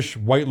British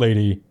white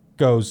lady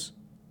goes,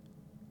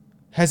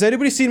 has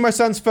anybody seen my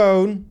son's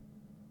phone?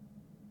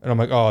 And I'm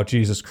like, oh,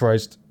 Jesus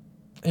Christ.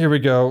 Here we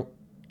go.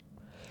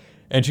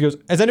 And she goes,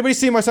 has anybody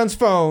seen my son's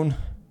phone?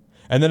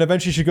 And then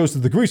eventually she goes to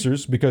the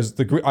greasers, because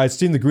I'd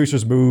seen the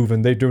greasers move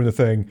and they're doing the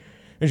thing.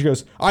 And she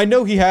goes, I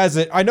know he has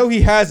it. I know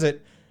he has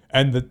it.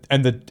 And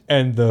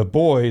the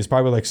boy is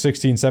probably like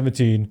 16,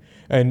 17.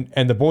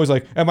 And the boy's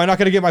like, am I not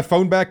going to get my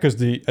phone back? Because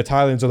the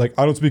Italians are like,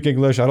 I don't speak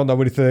English. I don't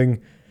know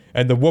anything.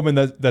 And the woman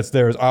that's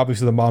there is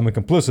obviously the mom and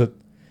complicit,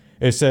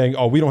 is saying,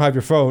 oh, we don't have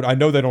your phone. I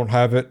know they don't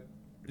have it.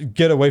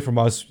 Get away from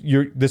us.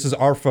 This is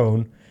our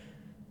phone.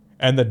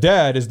 And the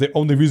dad is the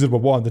only reasonable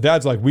one. The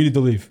dad's like, we need to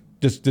leave.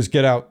 Just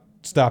get out.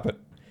 Stop it.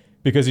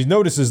 Because he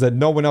notices that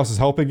no one else is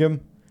helping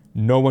him.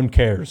 No one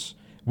cares.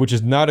 Which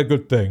is not a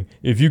good thing.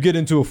 If you get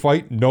into a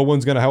fight, no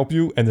one's going to help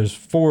you. And there's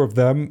 4 of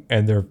them.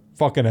 And they're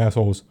fucking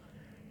assholes.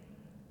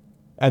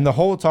 And the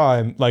whole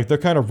time, like, they're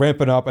kind of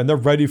ramping up. And they're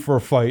ready for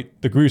a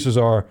fight. The greasers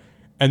are.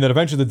 And then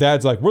eventually the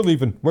dad's like, we're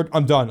leaving.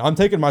 I'm done. I'm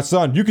taking my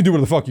son. You can do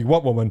whatever the fuck you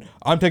want, woman.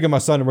 I'm taking my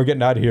son and we're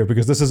getting out of here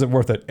because this isn't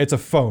worth it. It's a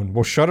phone.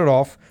 We'll shut it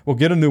off. We'll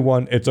get a new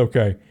one. It's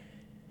okay.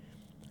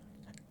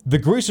 The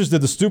greasers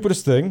did the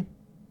stupidest thing,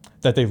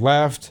 that they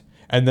laughed.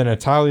 And then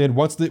Italian,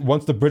 once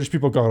the British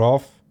people got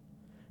off,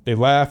 they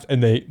laughed.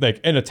 And they, like,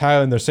 in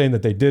Italian, they're saying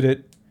that they did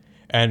it.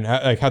 And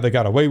like how they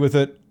got away with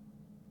it.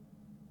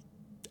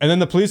 And then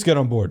the police get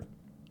on board.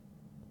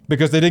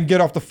 Because they didn't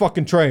get off the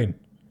fucking train.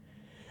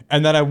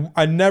 And then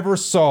I never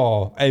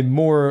saw a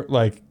more,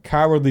 like,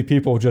 cowardly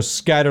people just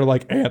scatter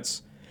like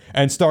ants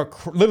and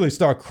literally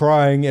start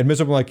crying and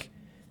miserable, like,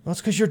 well,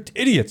 it's because you're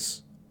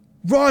idiots.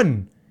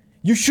 Run!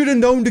 You should have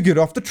known to get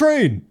off the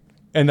train.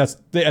 And that's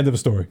the end of the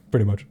story,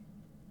 pretty much.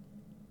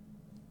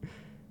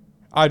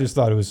 I just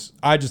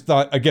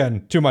thought,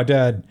 again, to my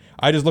dad,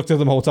 I just looked at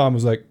them the whole time and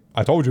was like,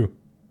 I told you.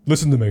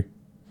 Listen to me.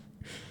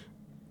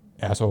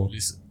 Asshole.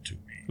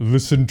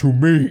 Listen to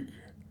me.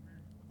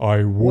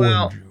 I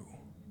warned you.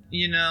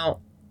 You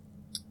know,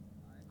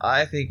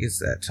 I think it's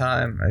that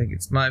time. I think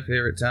it's my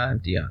favorite time,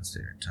 Dion's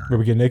favorite time. Where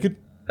we get naked?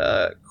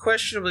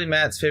 Questionably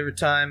Matt's favorite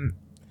time.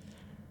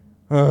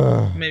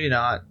 Maybe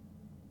not.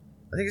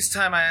 I think it's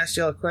time I asked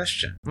y'all a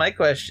question. My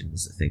question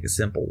is, I think, a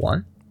simple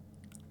one.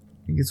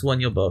 I think it's one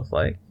you'll both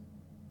like.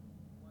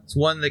 It's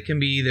one that can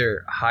be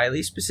either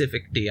highly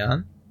specific,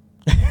 Dion,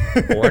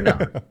 or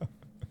not.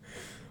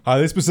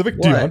 Highly specific,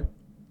 What? Dion.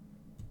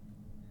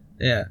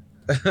 Yeah.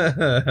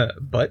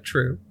 But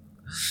true.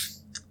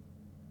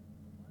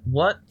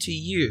 What to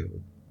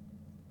you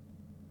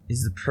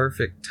is the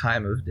perfect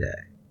time of day?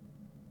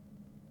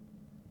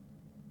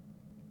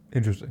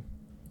 Interesting.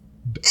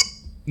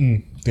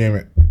 Damn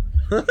it.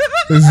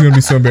 This is going to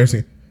be so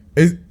embarrassing.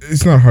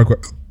 It's not a hard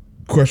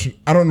question.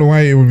 I don't know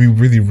why it would be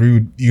really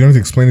rude. You're going to have to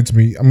explain it to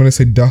me. I'm going to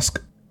say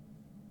dusk.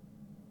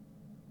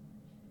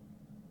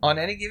 On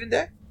any given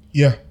day?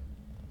 Yeah.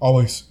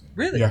 Always.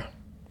 Really? Yeah.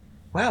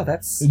 Wow,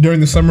 that's... During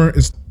the summer,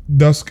 it's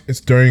dusk.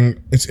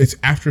 It's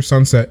after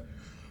sunset.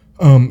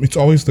 It's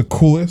always the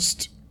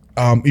coolest.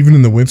 Even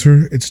in the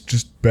winter, it's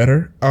just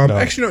better. No.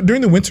 Actually, no.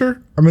 During the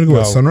winter, I'm gonna go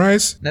at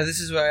sunrise. Now this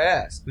is what I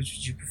asked. Which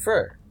would you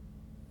prefer?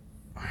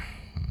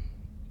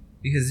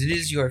 Because it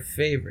is your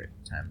favorite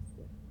time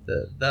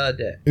of the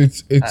day.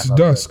 It's Time of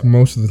dusk the day.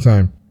 most of the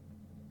time.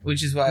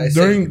 Which is why I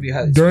said it could be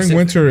highly During specific.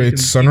 winter, You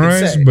it's can- you can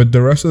sunrise, say. but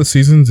the rest of the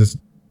seasons,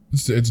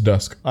 it's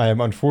dusk. I am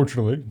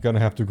unfortunately gonna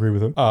have to agree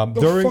with him.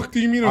 The fuck do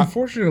you mean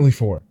unfortunately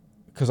for?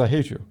 Because I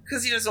hate you.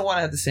 Because he doesn't want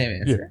to have the same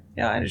answer.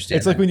 Yeah, I understand.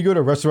 It's like when you go to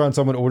a restaurant,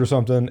 someone orders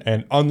something,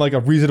 and unlike a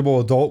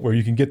reasonable adult where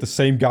you can get the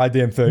same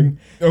goddamn thing.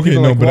 Okay,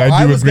 people no, are like, but well,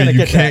 I do was agree gonna you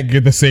get can't that.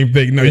 get the same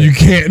thing. No, you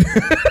can't.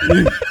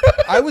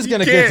 I was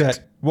gonna You get can't.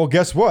 that. Well,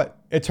 guess what?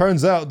 It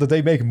turns out that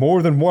they make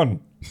more than one.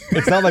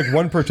 It's not like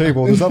one per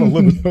table. There's not a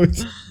limit. No,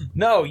 it's-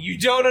 no, you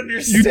don't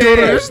understand. you don't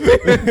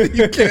understand.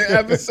 You can't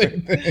have the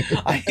same thing.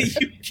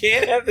 You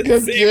can't have the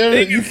God same damn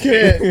it, thing. you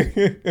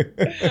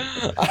can't.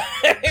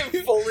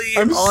 I'm fully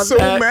I'm on so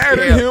that mad camp.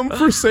 at him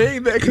for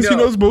saying that because he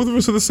No. knows both of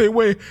us are the same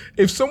way.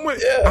 If someone,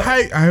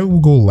 Yeah. I will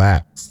go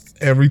last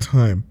every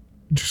time.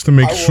 just to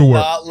make I will sure.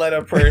 not let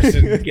a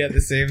person get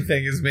the same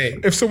thing as me.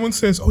 If someone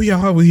says, "Oh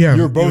yeah,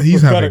 You're both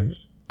he's pathetic. having,"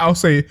 I'll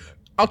say,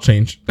 "I'll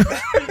change."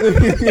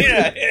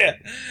 Yeah.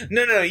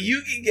 No,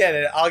 you can get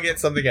it. I'll get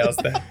something else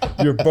then.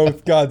 You're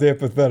both goddamn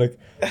pathetic.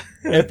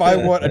 If I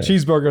want a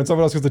cheeseburger and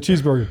someone else gets a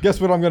cheeseburger, guess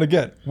what I'm gonna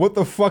get? What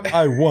the fuck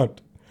I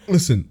want?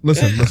 Listen. What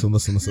are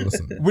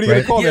you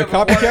gonna call me, a Yeah, but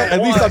what copycat? I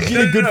At least I'm want-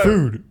 getting no, good no.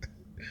 food.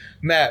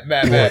 Matt,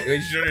 what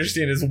you should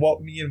understand is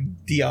what me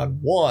and Dion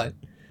want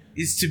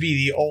is to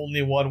be the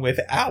only one with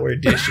our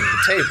dish at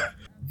the table.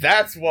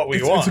 That's what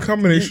we want. It's a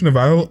combination of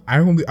I want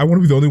to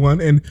be the only one,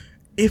 and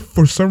if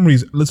for some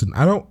reason, listen,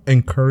 I don't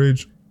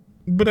encourage,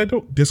 but I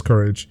don't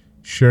discourage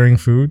sharing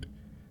food.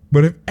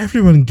 But if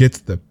everyone gets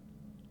the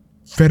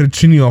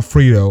fettuccine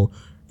alfredo,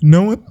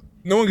 no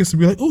one gets to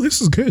be like, "Oh, this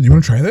is good. You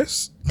want to try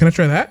this? Can I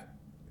try that?"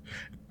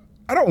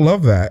 I don't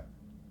love that,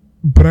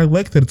 but I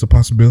like that it's a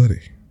possibility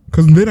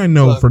because then I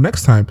know for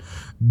next time.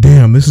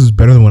 Damn, this is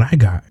better than what I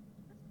got.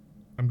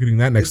 I'm getting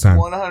that next time.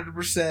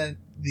 100%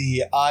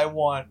 I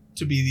want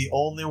to be the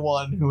only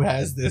one who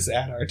has this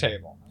at our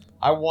table.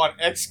 I want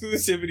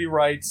exclusivity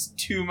rights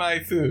to my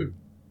food.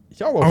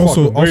 Y'all are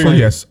Also, fucking weird.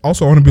 yes.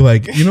 Also, I want to be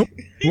like, you know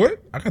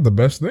what? I got the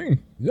best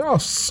thing. Y'all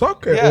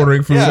suck at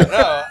ordering food.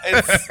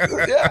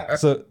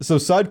 So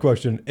side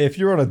question: if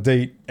you're on a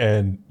date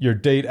and your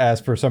date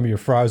asks for some of your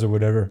fries or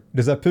whatever,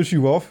 does that piss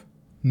you off?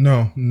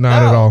 No,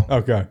 not at all.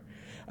 Okay.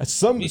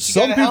 Some Means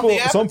you got a healthy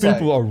some appetite.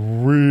 people are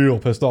real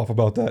pissed off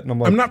about that, and I'm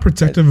like, I'm not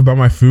protective about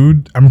my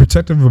food. I'm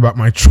protective about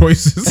my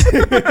choices.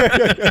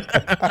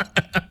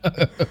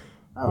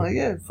 I'm like,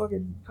 yeah,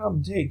 fucking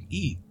come, take,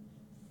 eat.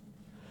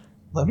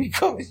 Let me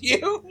come with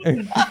you.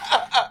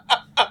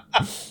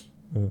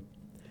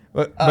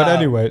 But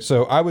anyway,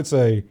 so I would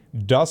say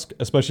dusk,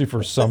 especially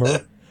for summer,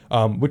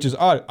 which is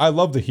odd. I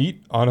love the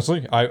heat.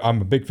 Honestly,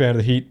 I'm a big fan of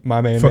the heat.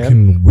 My man.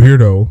 Fucking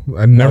weirdo.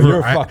 I never. you're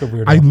a fucking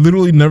weirdo. I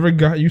literally never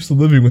got used to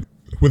living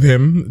with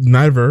him.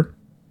 Never.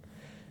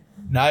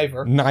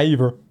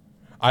 Naiver.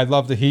 I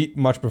love the heat,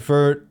 much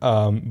preferred.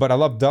 But I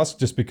love dusk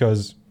just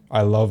because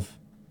I love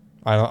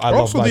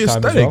Also, the nighttime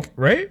aesthetic, as well.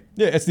 right?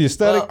 Yeah, it's the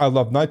aesthetic. Well- I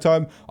love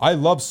nighttime. I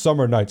love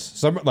summer nights.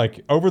 Summer,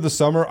 like over the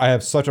summer, I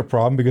have such a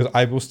problem because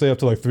I will stay up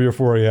till like 3 or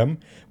 4 a.m.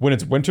 When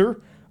it's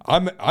winter,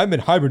 I'm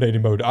in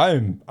hibernating mode. I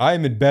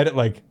am in bed at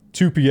like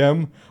 2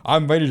 p.m.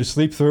 I'm ready to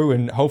sleep through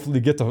and hopefully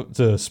get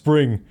to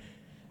spring.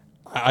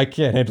 I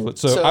can't handle it.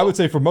 So I would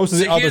say for most of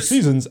the other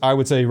seasons, I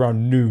would say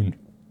around noon.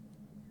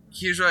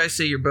 Here's where I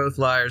say you're both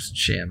liars and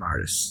sham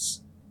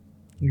artists.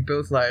 You're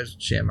both liars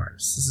and sham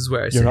artists. This is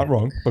where I say You're not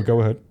wrong, but go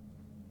ahead.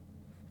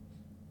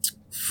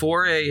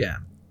 4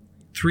 a.m.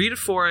 3 to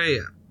 4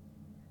 a.m.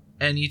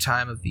 any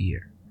time of the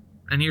year.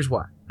 And here's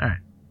why. All right.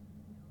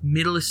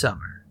 Middle of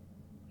summer.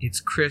 It's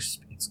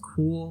crisp. It's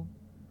cool.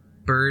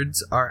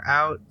 Birds are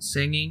out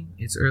singing.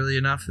 It's early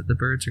enough that the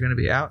birds are going to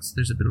be out, so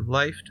there's a bit of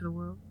life to the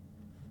world.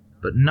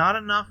 But not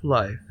enough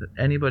life that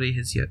anybody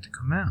has yet to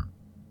come out.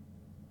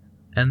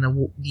 And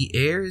the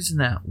air is in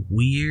that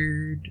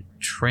weird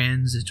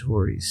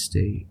transitory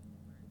state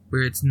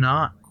where it's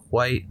not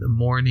quite the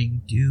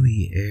morning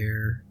dewy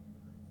air,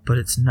 but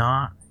it's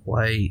not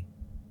quite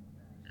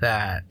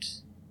that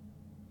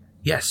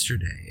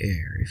yesterday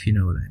air, if you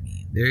know what I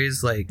mean. There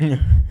is like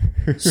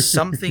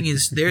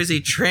there's a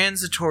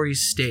transitory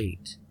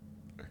state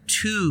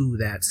to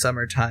that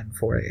summertime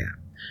 4 a.m.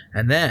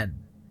 and then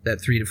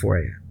that 3 to 4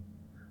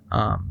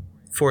 a.m.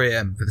 4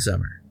 a.m. for the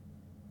summer,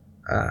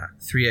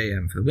 3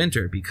 a.m. for the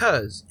winter,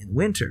 because in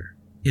winter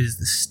it is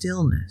the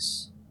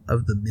stillness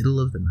of the middle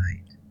of the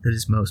night that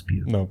is most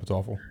beautiful. No, it's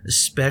awful.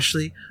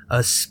 Especially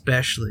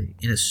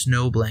in a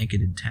snow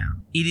blanketed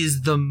town. It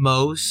is the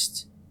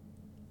most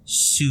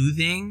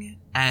soothing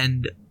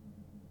and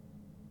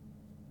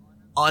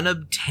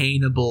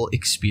unobtainable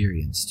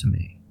experience to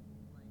me.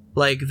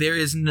 Like, there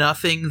is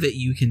nothing that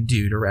you can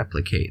do to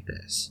replicate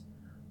this.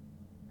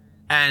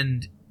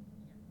 And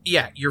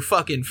yeah, you're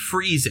fucking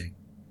freezing.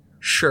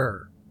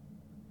 Sure.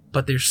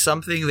 But there's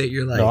something that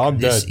you're like, No, I'm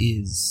this dead.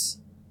 is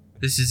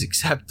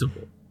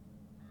acceptable.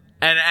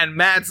 And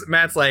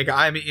Matt's like,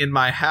 I'm in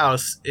my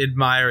house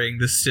admiring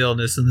the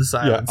stillness and the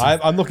Yeah, silence.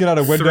 I'm looking out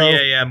a window.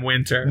 3 a.m.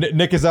 winter.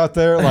 Nick is out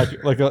there like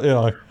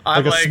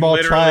I'm a like small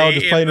literally child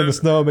just in playing in the- the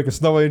snow, making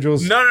snow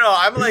angels. No,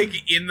 I'm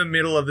like in the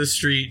middle of the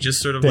street,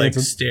 just sort of Dancing.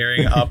 like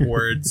staring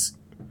upwards.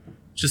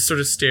 Just sort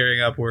of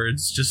staring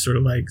upwards, just sort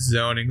of like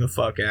zoning the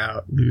fuck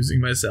out, losing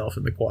myself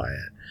in the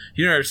quiet.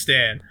 You don't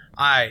understand.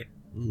 I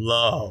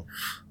love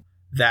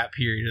that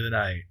period of the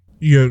night.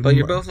 Yeah, But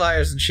you're both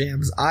liars and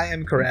shams. I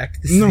am correct.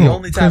 This is No, the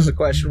only time 'cause- the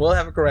question will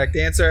have a correct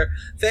answer.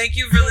 Thank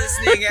you for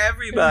listening,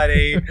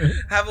 everybody.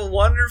 Have a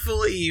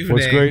wonderful evening.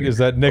 What's great is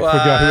that Nick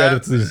forgot who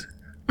edits these.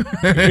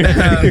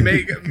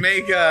 make as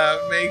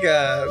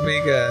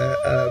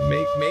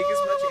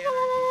much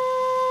anarchy.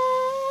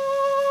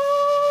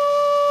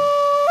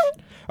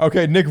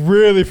 Okay, Nick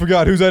really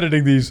forgot who's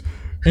editing these.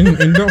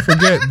 and don't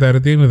forget that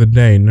at the end of the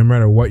day, no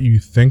matter what you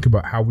think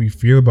about how we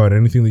feel about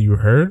anything that you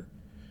heard,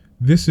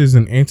 this is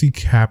an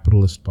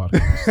anti-capitalist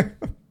podcast.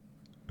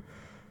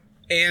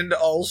 And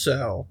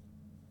also,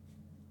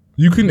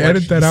 You can what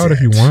edit that he out if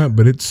you said. want,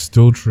 but it's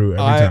still true every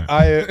time.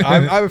 I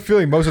have a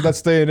feeling most of that's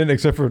staying in,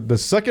 except for the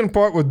second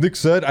part what Nick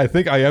said. I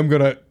think I am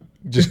gonna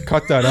just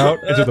cut that out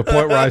into the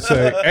point where I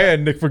say,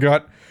 and Nick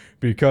forgot,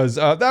 because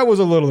that was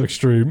a little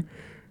extreme.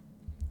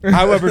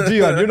 However,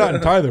 Dion, you're not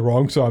entirely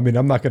wrong, so I mean,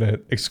 I'm not gonna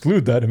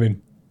exclude that. I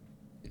mean,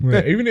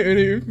 Yeah, even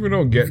if we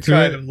don't get to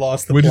kind it, of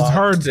lost the which is plot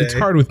hard. today. It's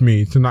hard with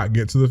me to not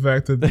get to the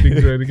fact that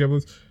things are handicap.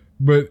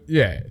 But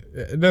yeah,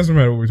 it doesn't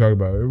matter what we talk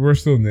about. We're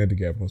still in the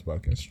Handicap Plus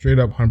podcast. Straight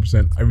up,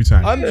 100% every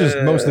time. I'm just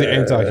mostly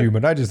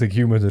anti-human. I just think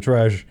humans are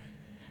trash.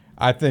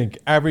 I think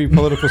every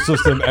political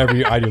system,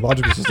 every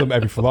ideological system,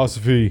 every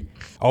philosophy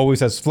always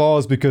has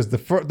flaws because the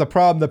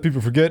problem that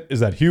people forget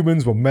is that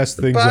humans will mess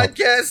things up.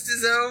 Podcast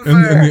is over.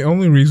 and the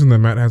only reason that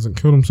Matt hasn't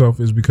killed himself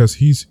is because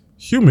he's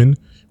human,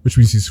 which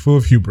means he's full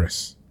of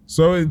hubris.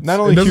 So it's, Not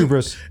only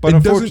hubris, but it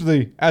doesn't-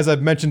 unfortunately, as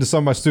I've mentioned to some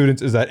of my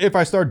students, is that if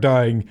I start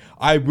dying,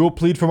 I will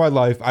plead for my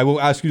life. I will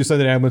ask you to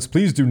send an ambulance.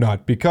 Please do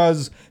not,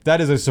 because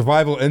that is a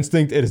survival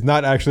instinct. It is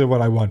not actually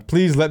what I want.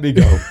 Please let me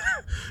go.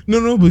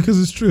 No,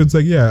 because it's true. It's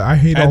like, yeah, I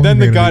hate all And then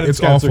the humanity. guidance It's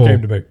counselor awful.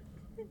 came to me.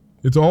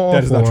 It's all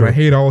That is awful, not and I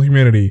true. hate all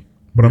humanity.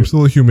 But I'm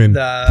still a human.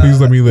 Please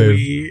let me live.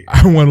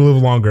 I want to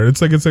live longer. It's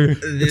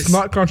This-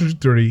 not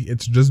contradictory.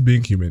 It's just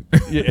being human.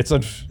 Yeah, it's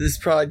This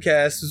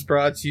podcast was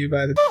brought to you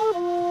by the.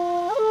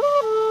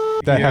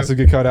 that has to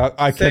get cut out.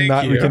 Thank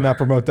We you. cannot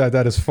promote that.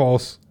 That is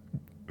false.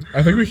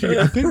 I think we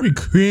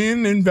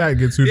can in fact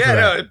get sued for Yeah,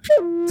 that.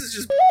 no, it's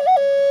just.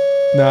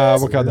 Nah,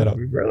 we'll cut that out.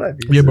 We're allowed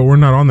to use Yeah, it. but we're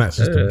not on that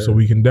system, so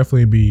we can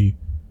definitely be.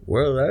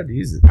 We're allowed to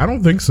use it. I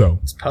don't think so.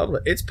 It's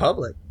public. It's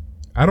public.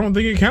 I don't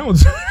think it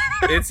counts.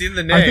 It's in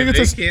the name. I think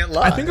it's They can't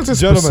lie. I think it's a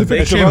Gentlemen,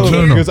 specific it's channel.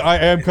 irrelevant No. because I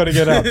am cutting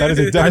it out. That is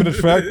a definite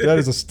fact. That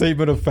is a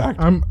statement of fact.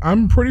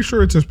 I'm pretty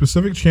sure it's a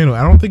specific channel.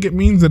 I don't think it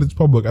means that it's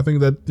public. I think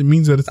that it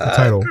means that it's the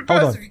title. Pretty Hold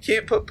positive on. you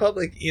can't put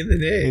public in the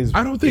name. Is-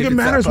 I don't think if it it's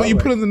not matters what you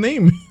public. put in the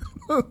name.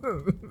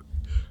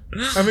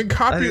 I mean, that's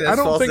false I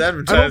don't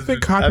advertisement.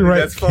 think copyright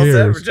that's false cares.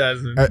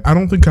 advertisement. I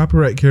don't think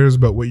copyright cares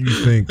about what you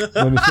think.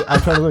 Let me see.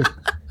 I'm trying to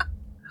look.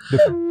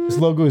 This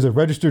logo is a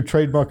registered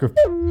trademark of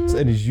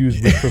and is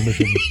used with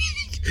permission.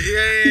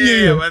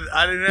 Yeah. But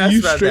I didn't ask You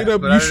about straight that.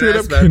 up, but I you didn't straight ask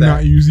up about cannot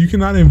that. use. You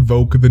cannot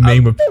invoke the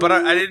name of. But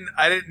I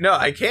didn't. No,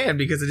 I can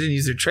because I didn't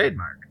use their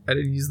trademark. I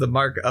didn't use the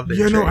mark of their.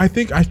 Yeah, no,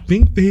 trade. I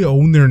think they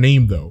own their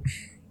name though.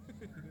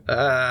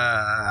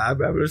 I'm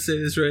gonna say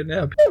this right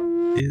now.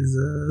 Is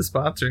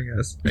sponsoring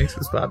us. Thanks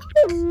for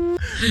sponsoring.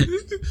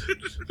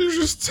 There's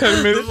just 10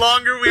 The minutes.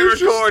 longer we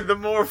There's record, the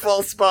more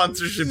false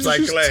sponsorships I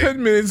There's just claim.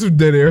 10 minutes of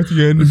dead air at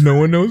the end, and no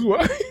one knows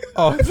why.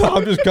 Oh,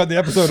 I'm just cutting the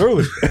episode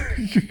early.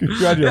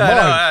 You're out of your Yeah,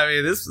 no, mind. I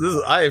mean this.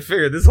 I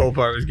figured this whole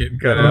part was getting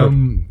cut out.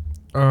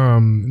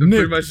 Nick,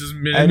 Pretty much just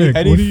Nick, Any,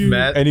 what do you-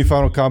 Matt? any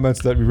final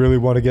comments that we really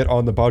want to get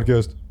on the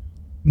podcast?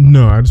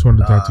 no, I just wanted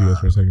to talk to you guys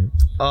for a second.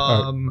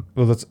 Well,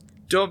 let's.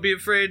 Don't be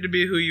afraid to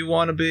be who you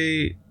want to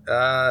be.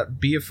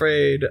 Be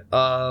afraid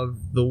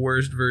of the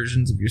worst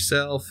versions of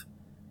yourself,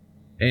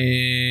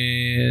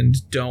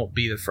 and don't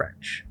be the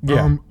French.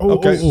 Yeah. Oh,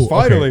 okay. oh,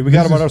 Finally, okay. we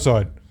got This him on is- our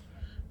side.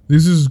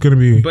 This is gonna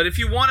be. But if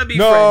you want to be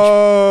French,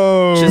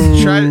 No.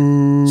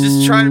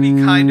 just try to be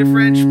kind of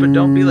French, but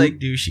don't be like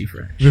douchey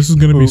French. This is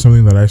gonna be Ooh.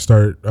 something that I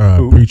start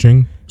Ooh.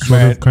 preaching. Sort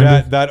Man, of, kind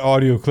of. that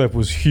audio clip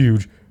was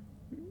huge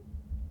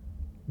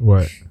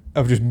What?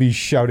 of just me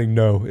shouting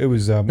no. It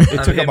was it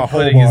took Him up a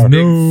whole putting his bar.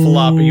 big No.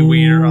 floppy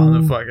wiener on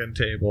the fucking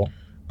table.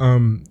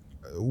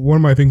 One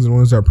of my things I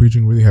want to start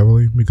preaching really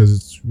heavily because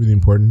it's really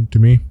important to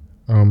me.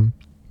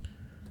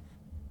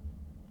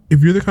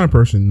 If you're the kind of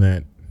person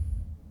that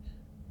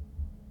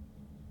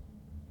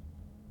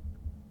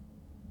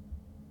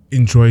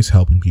enjoys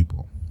helping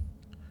people,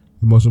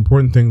 the most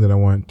important thing that I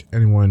want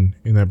anyone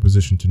in that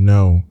position to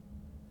know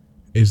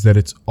is that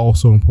it's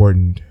also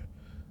important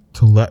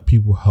to let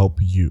people help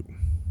you.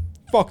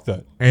 Fuck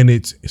that. And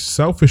it's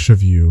selfish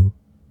of you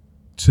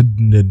to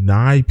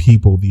deny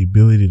people the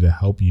ability to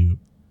help you,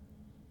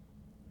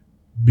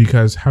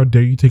 because how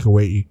dare you take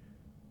away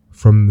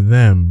from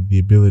them the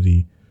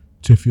ability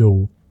to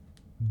feel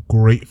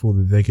grateful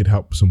that they could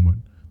help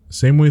someone. The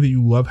same way that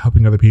you love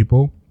helping other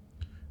people,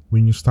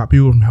 when you stop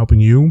people from helping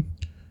you,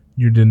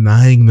 you're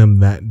denying them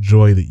that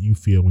joy that you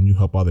feel when you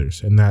help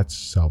others, and that's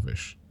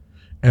selfish.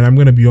 And I'm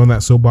going to be on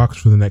that soapbox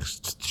for the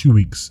next 2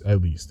 weeks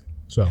at least.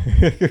 So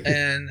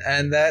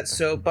And that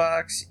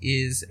soapbox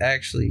is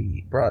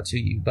actually brought to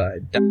you by.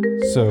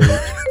 So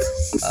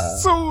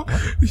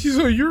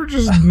so you're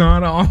just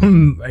not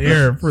on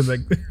air for like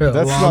a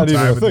that's long not even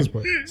time a at this thing.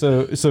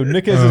 point. So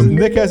Nick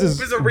has his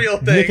It was a real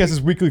thing. Nick has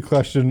his weekly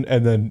question,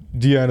 and then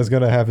Dion is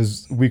gonna have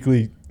his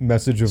weekly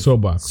message of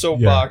Soapbox.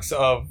 Soapbox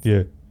of.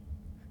 yeah.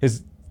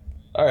 His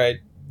All right.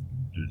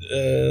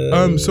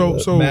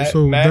 So Matt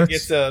that's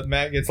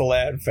gets a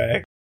lad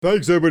fact.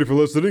 Thanks everybody for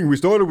listening. We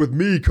started with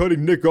me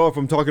cutting Nick off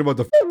from talking about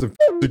the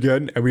and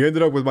again, and we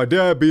ended up with my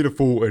dad being a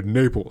fool in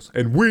Naples.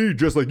 And we,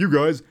 just like you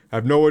guys,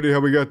 have no idea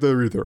how we got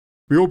there either.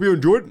 We hope you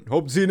enjoyed it.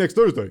 Hope to see you next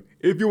Thursday.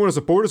 If you want to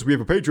support us, we have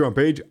a Patreon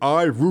page.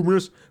 I,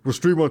 Ruminous, will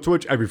stream on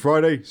Twitch every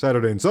Friday,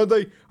 Saturday, and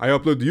Sunday. I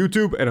upload to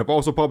YouTube, and I've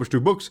also published 2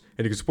 books,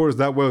 and you can support us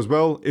that way as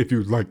well if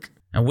you'd like.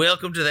 And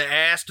welcome to the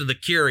Ask of the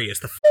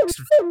Curious, the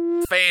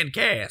fan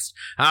cast.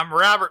 I'm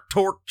Robert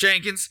Torque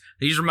Jenkins.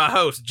 These are my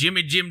hosts,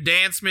 Jimmy Jim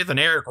Dan Smith and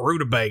Eric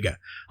Rutabaga.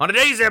 On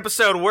today's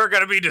episode, we're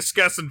going to be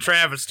discussing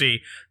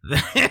travesty.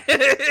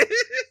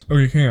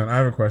 Okay, hang on. I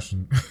have a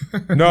question.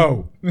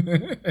 No.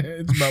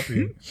 It's about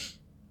you.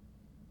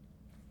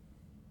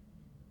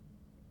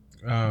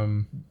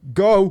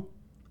 Go.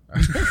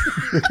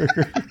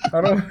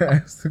 I don't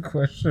ask the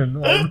question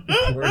while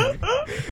I'm recording.